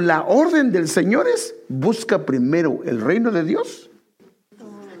 Cuando la orden del Señor es: busca primero el reino de Dios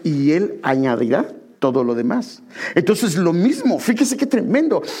y Él añadirá todo lo demás. Entonces lo mismo, fíjese qué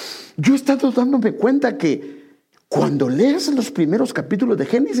tremendo. Yo he estado dándome cuenta que cuando lees los primeros capítulos de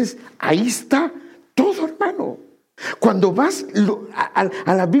Génesis, ahí está todo, hermano. Cuando vas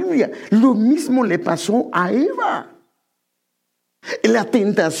a la Biblia, lo mismo le pasó a Eva. La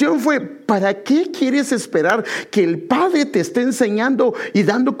tentación fue: ¿para qué quieres esperar que el Padre te esté enseñando y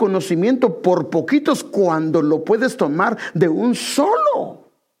dando conocimiento por poquitos cuando lo puedes tomar de un solo?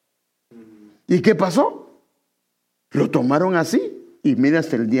 ¿Y qué pasó? Lo tomaron así y mira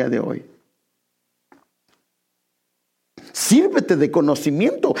hasta el día de hoy. Sírvete de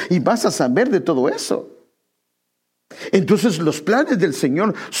conocimiento y vas a saber de todo eso. Entonces los planes del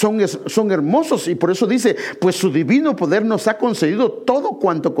Señor son hermosos, y por eso dice: pues su divino poder nos ha concedido todo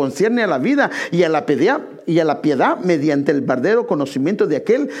cuanto concierne a la vida y a la piedad mediante el verdadero conocimiento de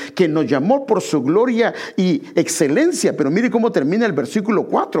aquel que nos llamó por su gloria y excelencia. Pero mire cómo termina el versículo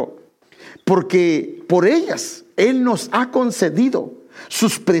 4: porque por ellas Él nos ha concedido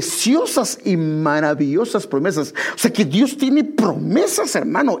sus preciosas y maravillosas promesas. O sea que Dios tiene promesas,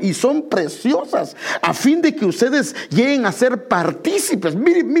 hermano, y son preciosas, a fin de que ustedes lleguen a ser partícipes.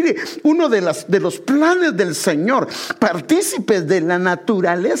 Mire, uno de los planes del Señor: partícipes de la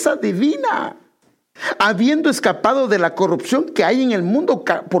naturaleza divina, habiendo escapado de la corrupción que hay en el mundo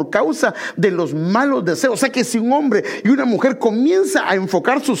por causa de los malos deseos. O sea que si un hombre y una mujer comienza a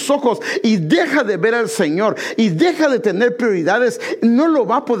enfocar sus ojos y deja de ver al Señor y deja de tener prioridades, no lo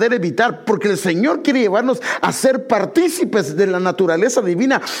va a poder evitar, porque el Señor quiere llevarnos a ser partícipes de la naturaleza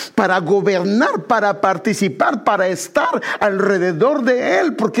divina, para gobernar, para participar, para estar alrededor de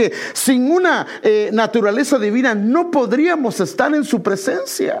Él, porque sin una naturaleza divina no podríamos estar en su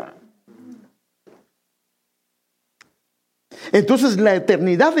presencia. Entonces la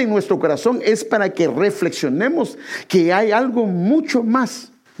eternidad en nuestro corazón es para que reflexionemos que hay algo mucho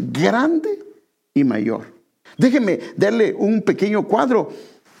más grande y mayor. Déjeme darle un pequeño cuadro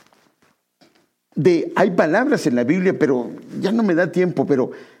hay palabras en la Biblia, pero ya no me da tiempo,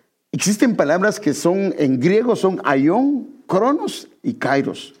 pero existen palabras que son en griego, son aion, cronos y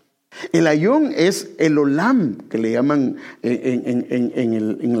kairos. El aion es el olam, que le llaman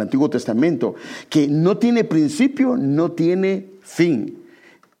en el Antiguo Testamento, que no tiene principio, no tiene fin.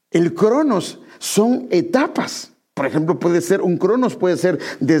 El cronos son etapas. Por ejemplo, un cronos puede ser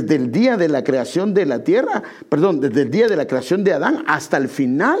desde el día de la creación de la tierra, desde el día de la creación de Adán hasta el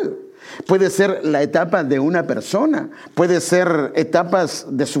final. Puede ser la etapa de una persona, puede ser etapas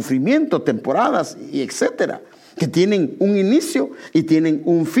de sufrimiento, temporadas y etcétera, que tienen un inicio y tienen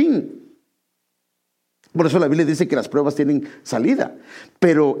un fin. Por eso la Biblia dice que las pruebas tienen salida.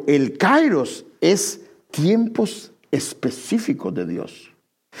 Pero el kairos es tiempos específicos de Dios.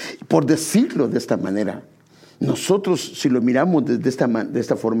 Por decirlo de esta manera, nosotros, si lo miramos de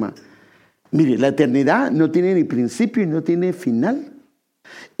esta forma, mire, la eternidad no tiene ni principio y no tiene final.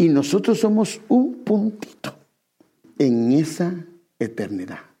 Y nosotros somos un puntito en esa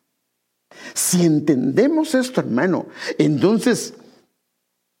eternidad. Si entendemos esto, hermano, entonces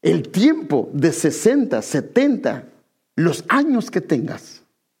el tiempo de 60, 70, los años que tengas,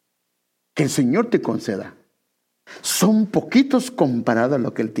 que el Señor te conceda, son poquitos comparados a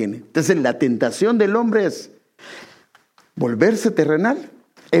lo que Él tiene. Entonces la tentación del hombre es volverse terrenal,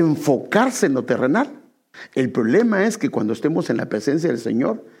 enfocarse en lo terrenal. El problema es que cuando estemos en la presencia del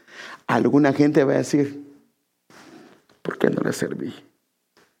Señor, alguna gente va a decir: ¿por qué no le serví?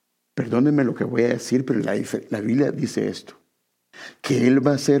 Perdónenme lo que voy a decir, pero la Biblia dice esto, que Él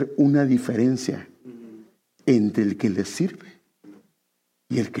va a hacer una diferencia entre el que le sirve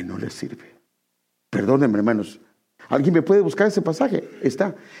y el que no le sirve. Perdónenme, hermanos. ¿Alguien me puede buscar ese pasaje?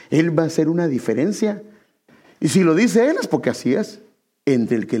 Está. Él va a hacer una diferencia. Y si lo dice Él es porque así es.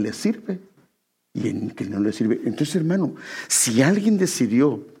 Entre el que le sirve y el que no le sirve. Entonces, hermano, si alguien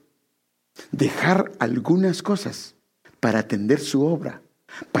decidió dejar algunas cosas para atender su obra,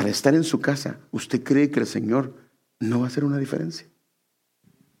 para estar en su casa, ¿usted cree que el Señor no va a hacer una diferencia?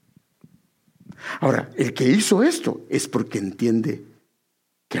 Ahora, el que hizo esto es porque entiende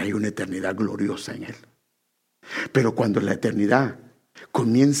que hay una eternidad gloriosa en Él. Pero cuando la eternidad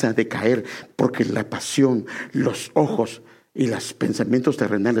comienza a decaer, porque la pasión, los ojos y los pensamientos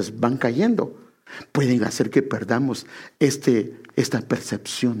terrenales van cayendo, pueden hacer que perdamos esta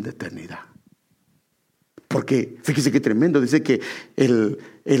percepción de eternidad. Porque fíjese qué tremendo, dice que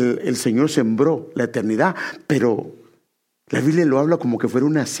el Señor sembró la eternidad, pero la Biblia lo habla como que fuera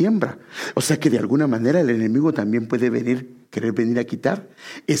una siembra. O sea que de alguna manera el enemigo también puede querer venir a quitar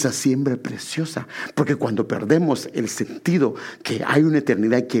esa siembra preciosa. Porque cuando perdemos el sentido que hay una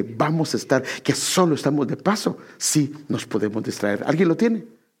eternidad, que vamos a estar, que solo estamos de paso, sí nos podemos distraer. ¿Alguien lo tiene?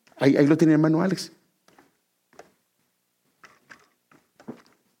 Ahí lo tiene, hermano Alex.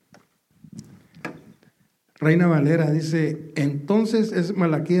 Reina Valera dice, entonces, es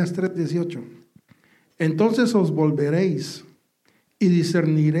Malaquías 3:18, entonces os volveréis y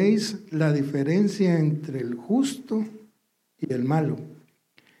discerniréis la diferencia entre el justo y el malo,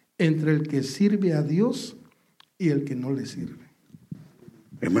 entre el que sirve a Dios y el que no le sirve.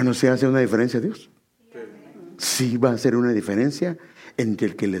 Hermano, ¿se hace una diferencia a Dios? Sí va a hacer una diferencia entre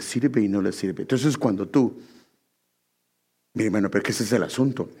el que le sirve y no le sirve. Entonces cuando mire hermano, pero que ese es el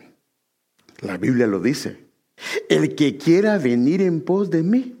asunto. La Biblia lo dice. El que quiera venir en pos de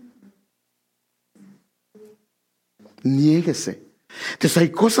mí, niéguese. Entonces hay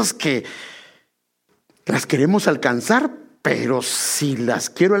cosas que las queremos alcanzar, pero si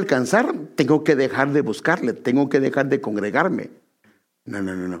las quiero alcanzar, tengo que dejar de buscarle, tengo que dejar de congregarme.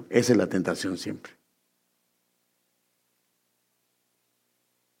 No. Esa es la tentación siempre.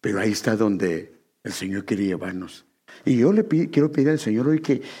 Pero ahí está donde el Señor quiere llevarnos. Y yo quiero pedir al Señor hoy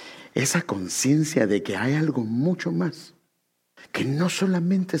que esa conciencia de que hay algo mucho más, que no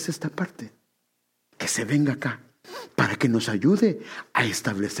solamente es esta parte, que se venga acá, para que nos ayude a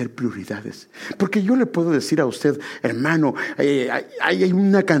establecer prioridades. Porque yo le puedo decir a usted, hermano, hay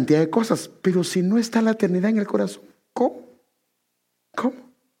una cantidad de cosas, pero si no está la eternidad en el corazón, ¿cómo?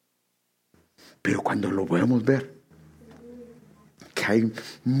 Pero cuando lo podemos ver, que hay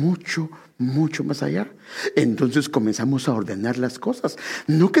mucho más allá, entonces comenzamos a ordenar las cosas.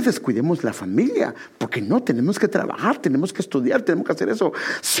 No que descuidemos la familia, porque no, tenemos que trabajar, tenemos que estudiar, tenemos que hacer eso,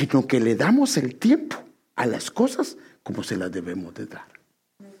 sino que le damos el tiempo a las cosas como se las debemos de dar.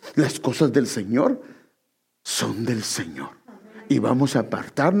 Las cosas del Señor son del Señor. Y vamos a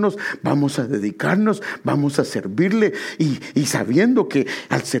apartarnos, vamos a dedicarnos, vamos a servirle y sabiendo que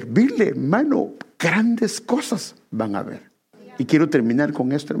al servirle, hermano, grandes cosas van a haber. Y quiero terminar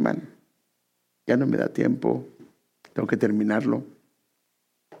con esto, hermano. Ya no me da tiempo, tengo que terminarlo.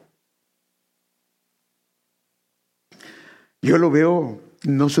 Yo lo veo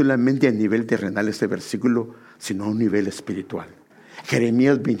no solamente a nivel terrenal este versículo, sino a un nivel espiritual.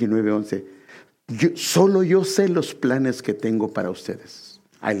 Jeremías 29:11. Solo yo sé los planes que tengo para ustedes,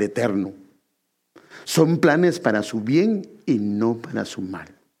 al Eterno. Son planes para su bien y no para su mal,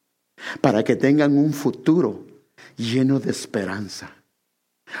 para que tengan un futuro lleno de esperanza.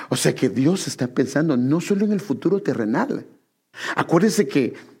 O sea que Dios está pensando no solo en el futuro terrenal. Acuérdese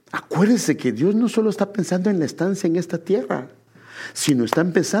que Dios no solo está pensando en la estancia en esta tierra, sino está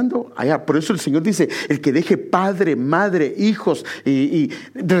pensando allá. Por eso el Señor dice, el que deje padre, madre, hijos y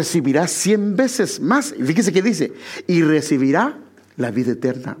recibirá 100 veces más. Y fíjese que dice, y recibirá la vida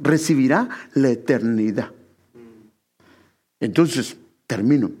eterna, recibirá la eternidad. Entonces,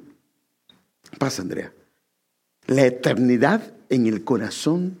 termino. Pasa, Andrea. La eternidad en el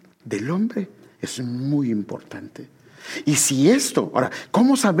corazón del hombre es muy importante. Y si ahora,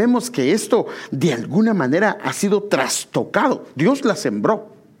 ¿cómo sabemos que esto de alguna manera ha sido trastocado? Dios la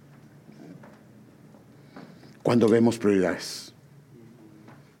sembró. Cuando vemos prioridades.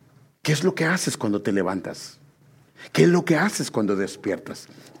 ¿Qué es lo que haces cuando te levantas? ¿Qué es lo que haces cuando despiertas?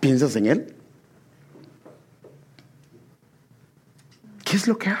 ¿Piensas en Él? ¿Qué es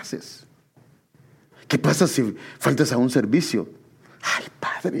lo que haces? ¿Qué pasa si faltas a un servicio? Ay,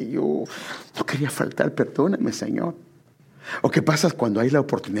 Padre, yo no quería faltar, perdóname, Señor. ¿O qué pasa cuando hay la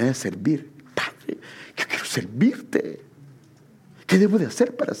oportunidad de servir? Padre, yo quiero servirte. ¿Qué debo de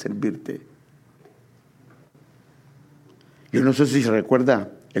hacer para servirte? Yo no sé si se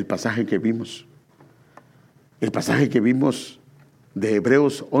recuerda el pasaje que vimos. El pasaje que vimos de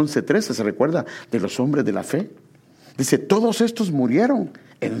Hebreos 11:13, ¿se recuerda? De los hombres de la fe. Dice, todos estos murieron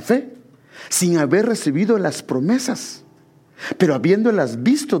en fe, sin haber recibido las promesas, pero habiéndolas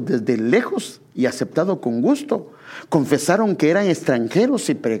visto desde lejos y aceptado con gusto, confesaron que eran extranjeros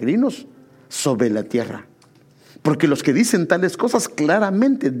y peregrinos sobre la tierra. Porque los que dicen tales cosas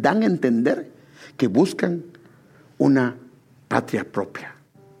claramente dan a entender que buscan una patria propia.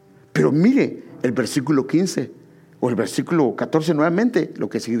 Pero mire el versículo 15 o el versículo 14 nuevamente, lo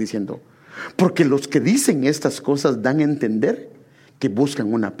que sigue diciendo. Porque los que dicen estas cosas dan a entender que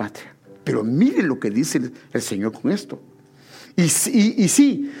buscan una patria. Pero mire lo que dice el Señor con esto. Y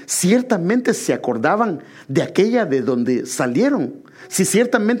sí, ciertamente se acordaban de aquella de donde salieron. Si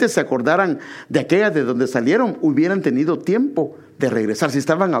ciertamente se acordaran de aquella de donde salieron, hubieran tenido tiempo de regresar. Si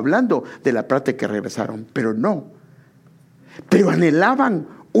estaban hablando de la patria que regresaron, pero no. Pero anhelaban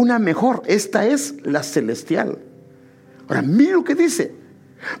una mejor. Esta es la celestial. Ahora, mire lo que dice.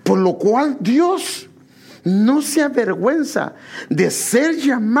 Por lo cual Dios no se avergüenza de ser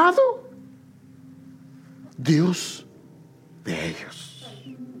llamado Dios de ellos,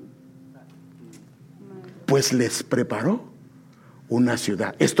 pues les preparó una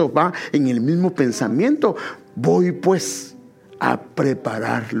ciudad. Esto va en el mismo pensamiento. Voy pues a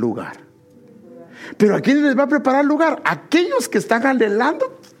preparar lugar. Pero ¿a quién les va a preparar lugar? Aquellos que están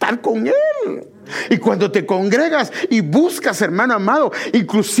anhelando estar con Él. Y cuando te congregas y buscas, hermano amado,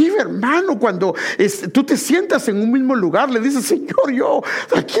 inclusive, hermano, cuando tú te sientas en un mismo lugar, le dices: Señor, yo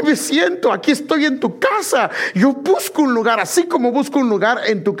aquí me siento, aquí estoy en tu casa. Yo busco un lugar, así como busco un lugar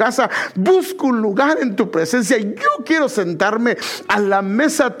en tu casa, busco un lugar en tu presencia. Y yo quiero sentarme a la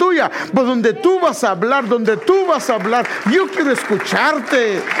mesa tuya, donde tú vas a hablar, donde tú vas a hablar. Yo quiero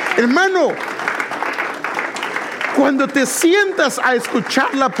escucharte, hermano. Cuando te sientas a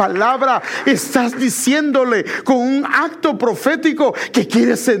escuchar la palabra, estás diciéndole con un acto profético que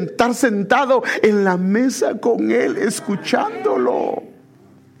quieres estar sentado en la mesa con Él, escuchándolo,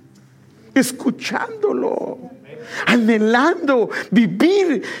 anhelando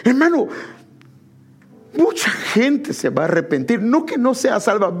vivir, hermano. Mucha gente se va a arrepentir, no que no sea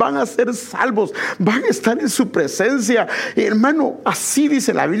salva, van a ser salvos, van a estar en su presencia, hermano. Así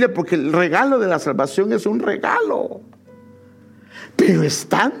dice la Biblia, porque el regalo de la salvación es un regalo. Pero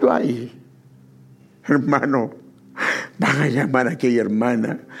estando ahí, hermano, van a llamar a aquella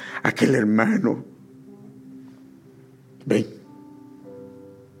hermana, a aquel hermano: ven,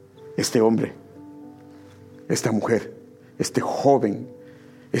 este hombre, esta mujer, este joven,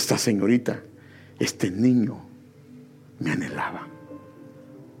 esta señorita, este niño me anhelaba.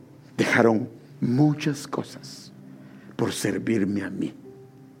 Dejaron muchas cosas por servirme a mí,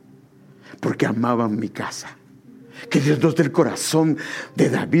 porque amaban mi casa. Que Dios nos dé el corazón de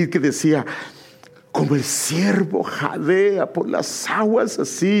David, que decía: como el siervo jadea por las aguas,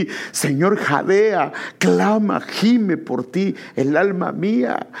 así, Señor, jadea, clama, gime por ti el alma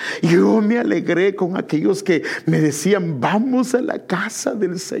mía. Y yo me alegré con aquellos que me decían: vamos a la casa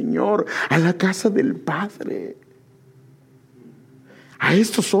del Señor, a la casa del Padre. A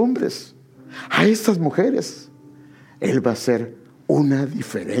estos hombres, a estas mujeres, Él va a hacer una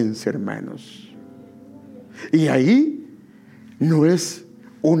diferencia, hermanos. Y ahí no es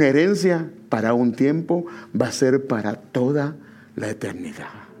una herencia para un tiempo, va a ser para toda la eternidad.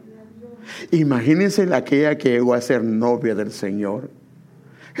 Imagínense aquella que llegó a ser novia del Señor,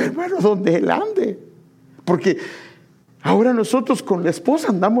 hermano, donde Él ande. Porque ahora nosotros con la esposa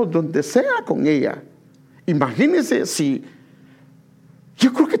andamos donde sea con ella. Imagínense si...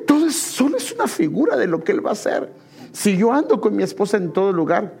 Yo creo que todo solo es una figura de lo que Él va a hacer. Si yo ando con mi esposa en todo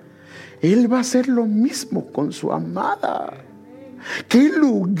lugar, Él va a hacer lo mismo con su amada. ¿Qué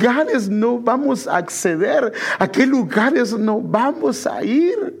lugares no vamos a acceder? ¿A qué lugares no vamos a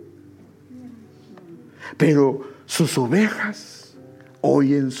ir? Pero sus ovejas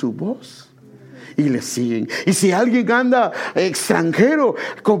oyen su voz y le siguen. Y si alguien anda extranjero,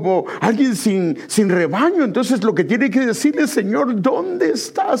 como alguien sin rebaño, entonces lo que tiene que decirle: Señor, ¿dónde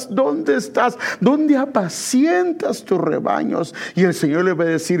estás? ¿Dónde estás? ¿Dónde apacientas tus rebaños? Y el Señor le va a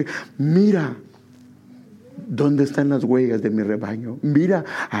decir: mira, ¿dónde están las huellas de mi rebaño? Mira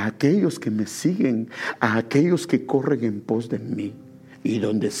a aquellos que me siguen, a aquellos que corren en pos de mí. Y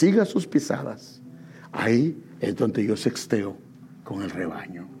donde siga sus pisadas, ahí es donde yo sexteo con el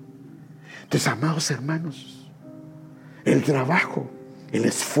rebaño. Entonces, amados hermanos, el trabajo, el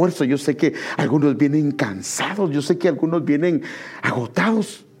esfuerzo, yo sé que algunos vienen cansados, yo sé que algunos vienen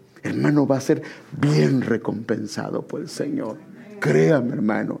agotados. Hermano, va a ser bien recompensado por el Señor. Créame,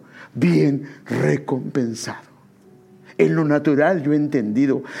 hermano, bien recompensado. En lo natural yo he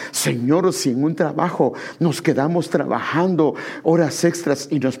entendido: Señor, si en un trabajo nos quedamos trabajando horas extras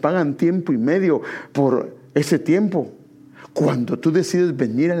y nos pagan tiempo y medio por ese tiempo, cuando tú decides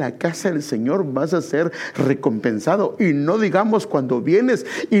venir a la casa del Señor, vas a ser recompensado. Y no digamos cuando vienes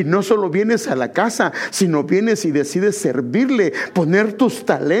y no solo vienes a la casa, sino vienes y decides servirle, poner tus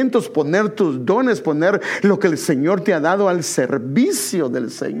talentos, poner tus dones, poner lo que el Señor te ha dado al servicio del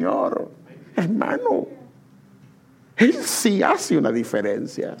Señor. Hermano, Él sí hace una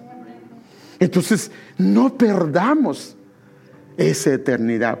diferencia. Entonces, no perdamos esa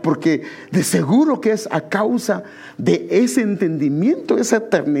eternidad, porque de seguro que es a causa de ese entendimiento, esa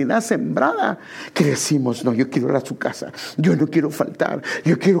eternidad sembrada, que decimos: no, yo quiero ir a su casa, yo no quiero faltar,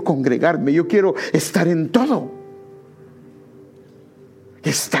 yo quiero congregarme, yo quiero estar en todo.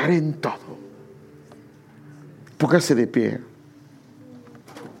 Estar en todo. Póngase de pie.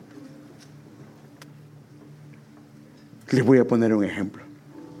 Les voy a poner un ejemplo.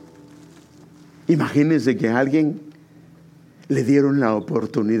 Imagínense que a alguien le dieron la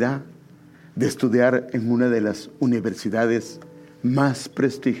oportunidad de estudiar en una de las universidades más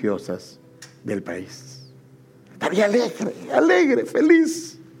prestigiosas del país. Estaría alegre,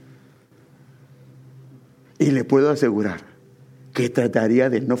 feliz. Y le puedo asegurar que trataría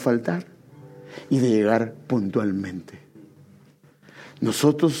de no faltar y de llegar puntualmente.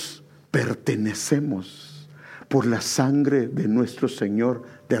 Nosotros pertenecemos por la sangre de nuestro Señor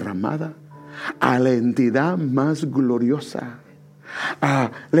derramada a la entidad más gloriosa,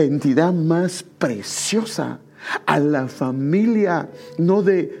 a la entidad más preciosa, a la familia, no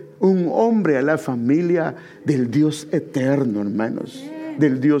de un hombre, a la familia del Dios eterno, hermanos,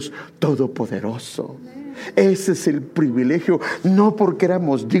 del Dios todopoderoso. Ese es el privilegio, no porque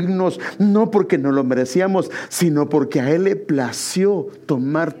éramos dignos, no porque nos lo merecíamos, sino porque a Él le plació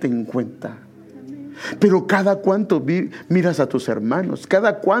tomarte en cuenta. Pero cada cuánto miras a tus hermanos,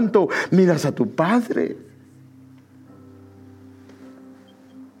 cada cuánto miras a tu padre.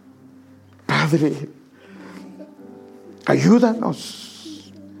 Padre,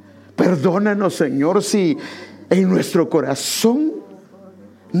 ayúdanos, perdónanos, Señor, si en nuestro corazón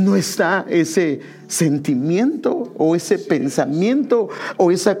no está ese sentimiento o ese pensamiento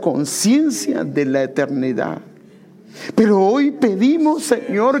o esa conciencia de la eternidad. Pero hoy pedimos,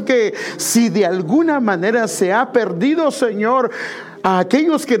 Señor, que si de alguna manera se ha perdido, Señor, a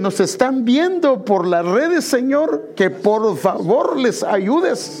aquellos que nos están viendo por las redes, Señor, que por favor les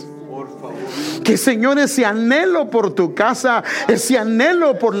ayudes. Que, Señor, ese anhelo por tu casa, ese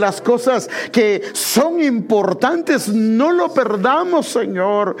anhelo por las cosas que son importantes, no lo perdamos,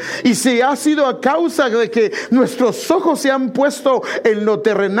 Señor. Y si ha sido a causa de que nuestros ojos se han puesto en lo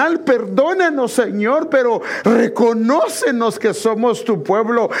terrenal, perdónanos, Señor, pero reconócenos que somos tu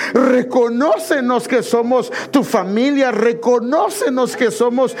pueblo, reconócenos que somos tu familia, reconócenos que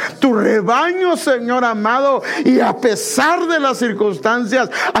somos tu rebaño, Señor amado. Y a pesar de las circunstancias,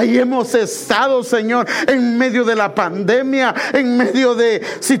 ahí hemos estado, Señor, en medio de la pandemia, en medio de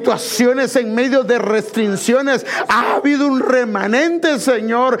situaciones, en medio de restricciones. Ha habido un remanente,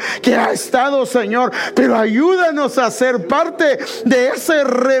 Señor, que ha estado, Señor, pero ayúdanos a ser parte de ese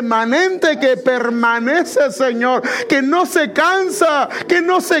remanente que permanece, Señor, que no se cansa,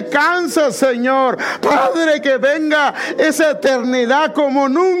 Señor. Padre, que venga esa eternidad como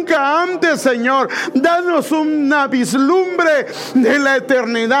nunca antes, Señor. Danos una vislumbre de la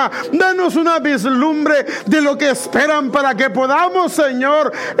eternidad. Danos una vislumbre de lo que esperan para que podamos,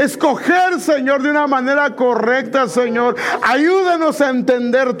 Señor, escoger, Señor, de una manera correcta, Señor. Ayúdanos a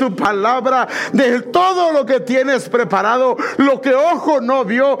entender tu palabra, de todo lo que tienes preparado, lo que ojo no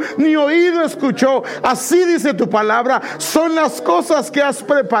vio, ni oído escuchó. Así dice tu palabra, son las cosas que has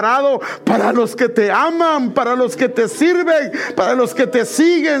preparado para los que te aman, para los que te sirven, para los que te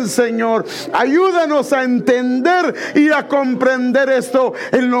siguen, Señor. Ayúdanos a entender y a comprender esto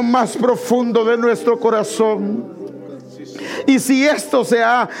en lo más profundo de nuestro corazón. Y si esto se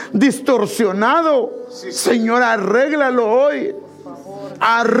ha distorsionado, Señor, arréglalo hoy.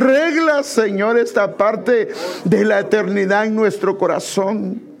 Arregla, Señor, esta parte de la eternidad en nuestro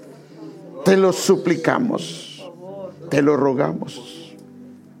corazón. Te lo suplicamos, te lo rogamos.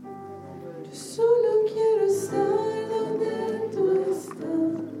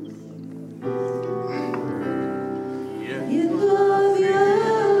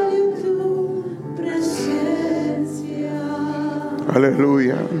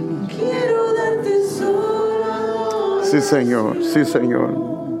 Aleluya. Quiero darte solo. Sí, Señor, sí, Señor.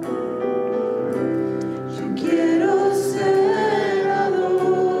 Yo quiero ser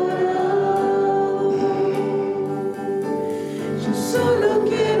adorado. Yo solo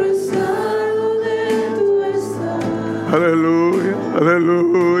quiero estar donde tú estás. Aleluya,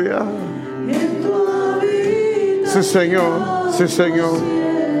 aleluya. En tu habitación. Sí, Señor, sí, Señor.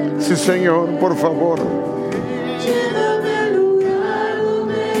 Sí, Señor, por favor. Llévame al lugar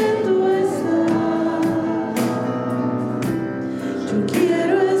donde tú estás. Yo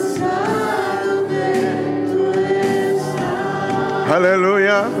quiero estar donde tú estás.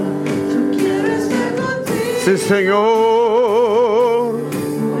 Aleluya. Yo quiero estar contigo. Sí, Señor.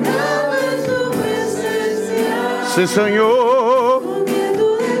 Morando en tu presencia. Sí, Señor. Comiendo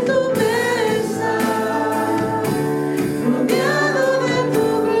de tu mesa. Rodeado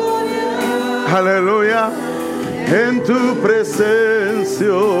Aleluya. En tu presencia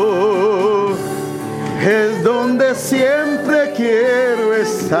es donde siempre quiero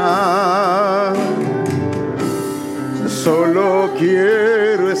estar. Solo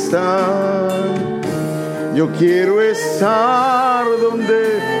quiero estar. Yo quiero estar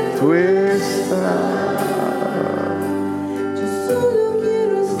donde tú estás.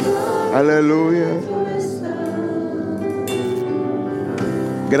 Aleluya.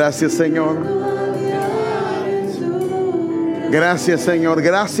 Gracias, Señor. Gracias, Señor.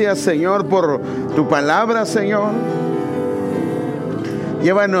 Gracias, Señor, por tu palabra, Señor.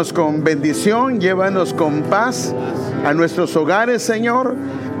 Llévanos con bendición, llévanos con paz a nuestros hogares, Señor.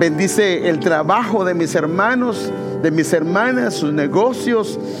 Bendice el trabajo de mis hermanos, de mis hermanas, sus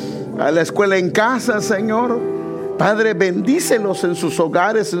negocios, a la escuela en casa, Señor. Padre, bendícelos en sus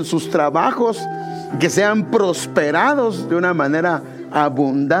hogares, en sus trabajos, que sean prosperados de una manera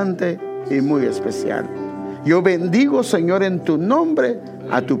abundante y muy especial. Yo bendigo, Señor, en tu nombre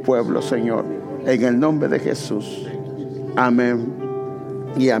a tu pueblo, Señor, en el nombre de Jesús. Amén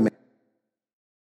y amén.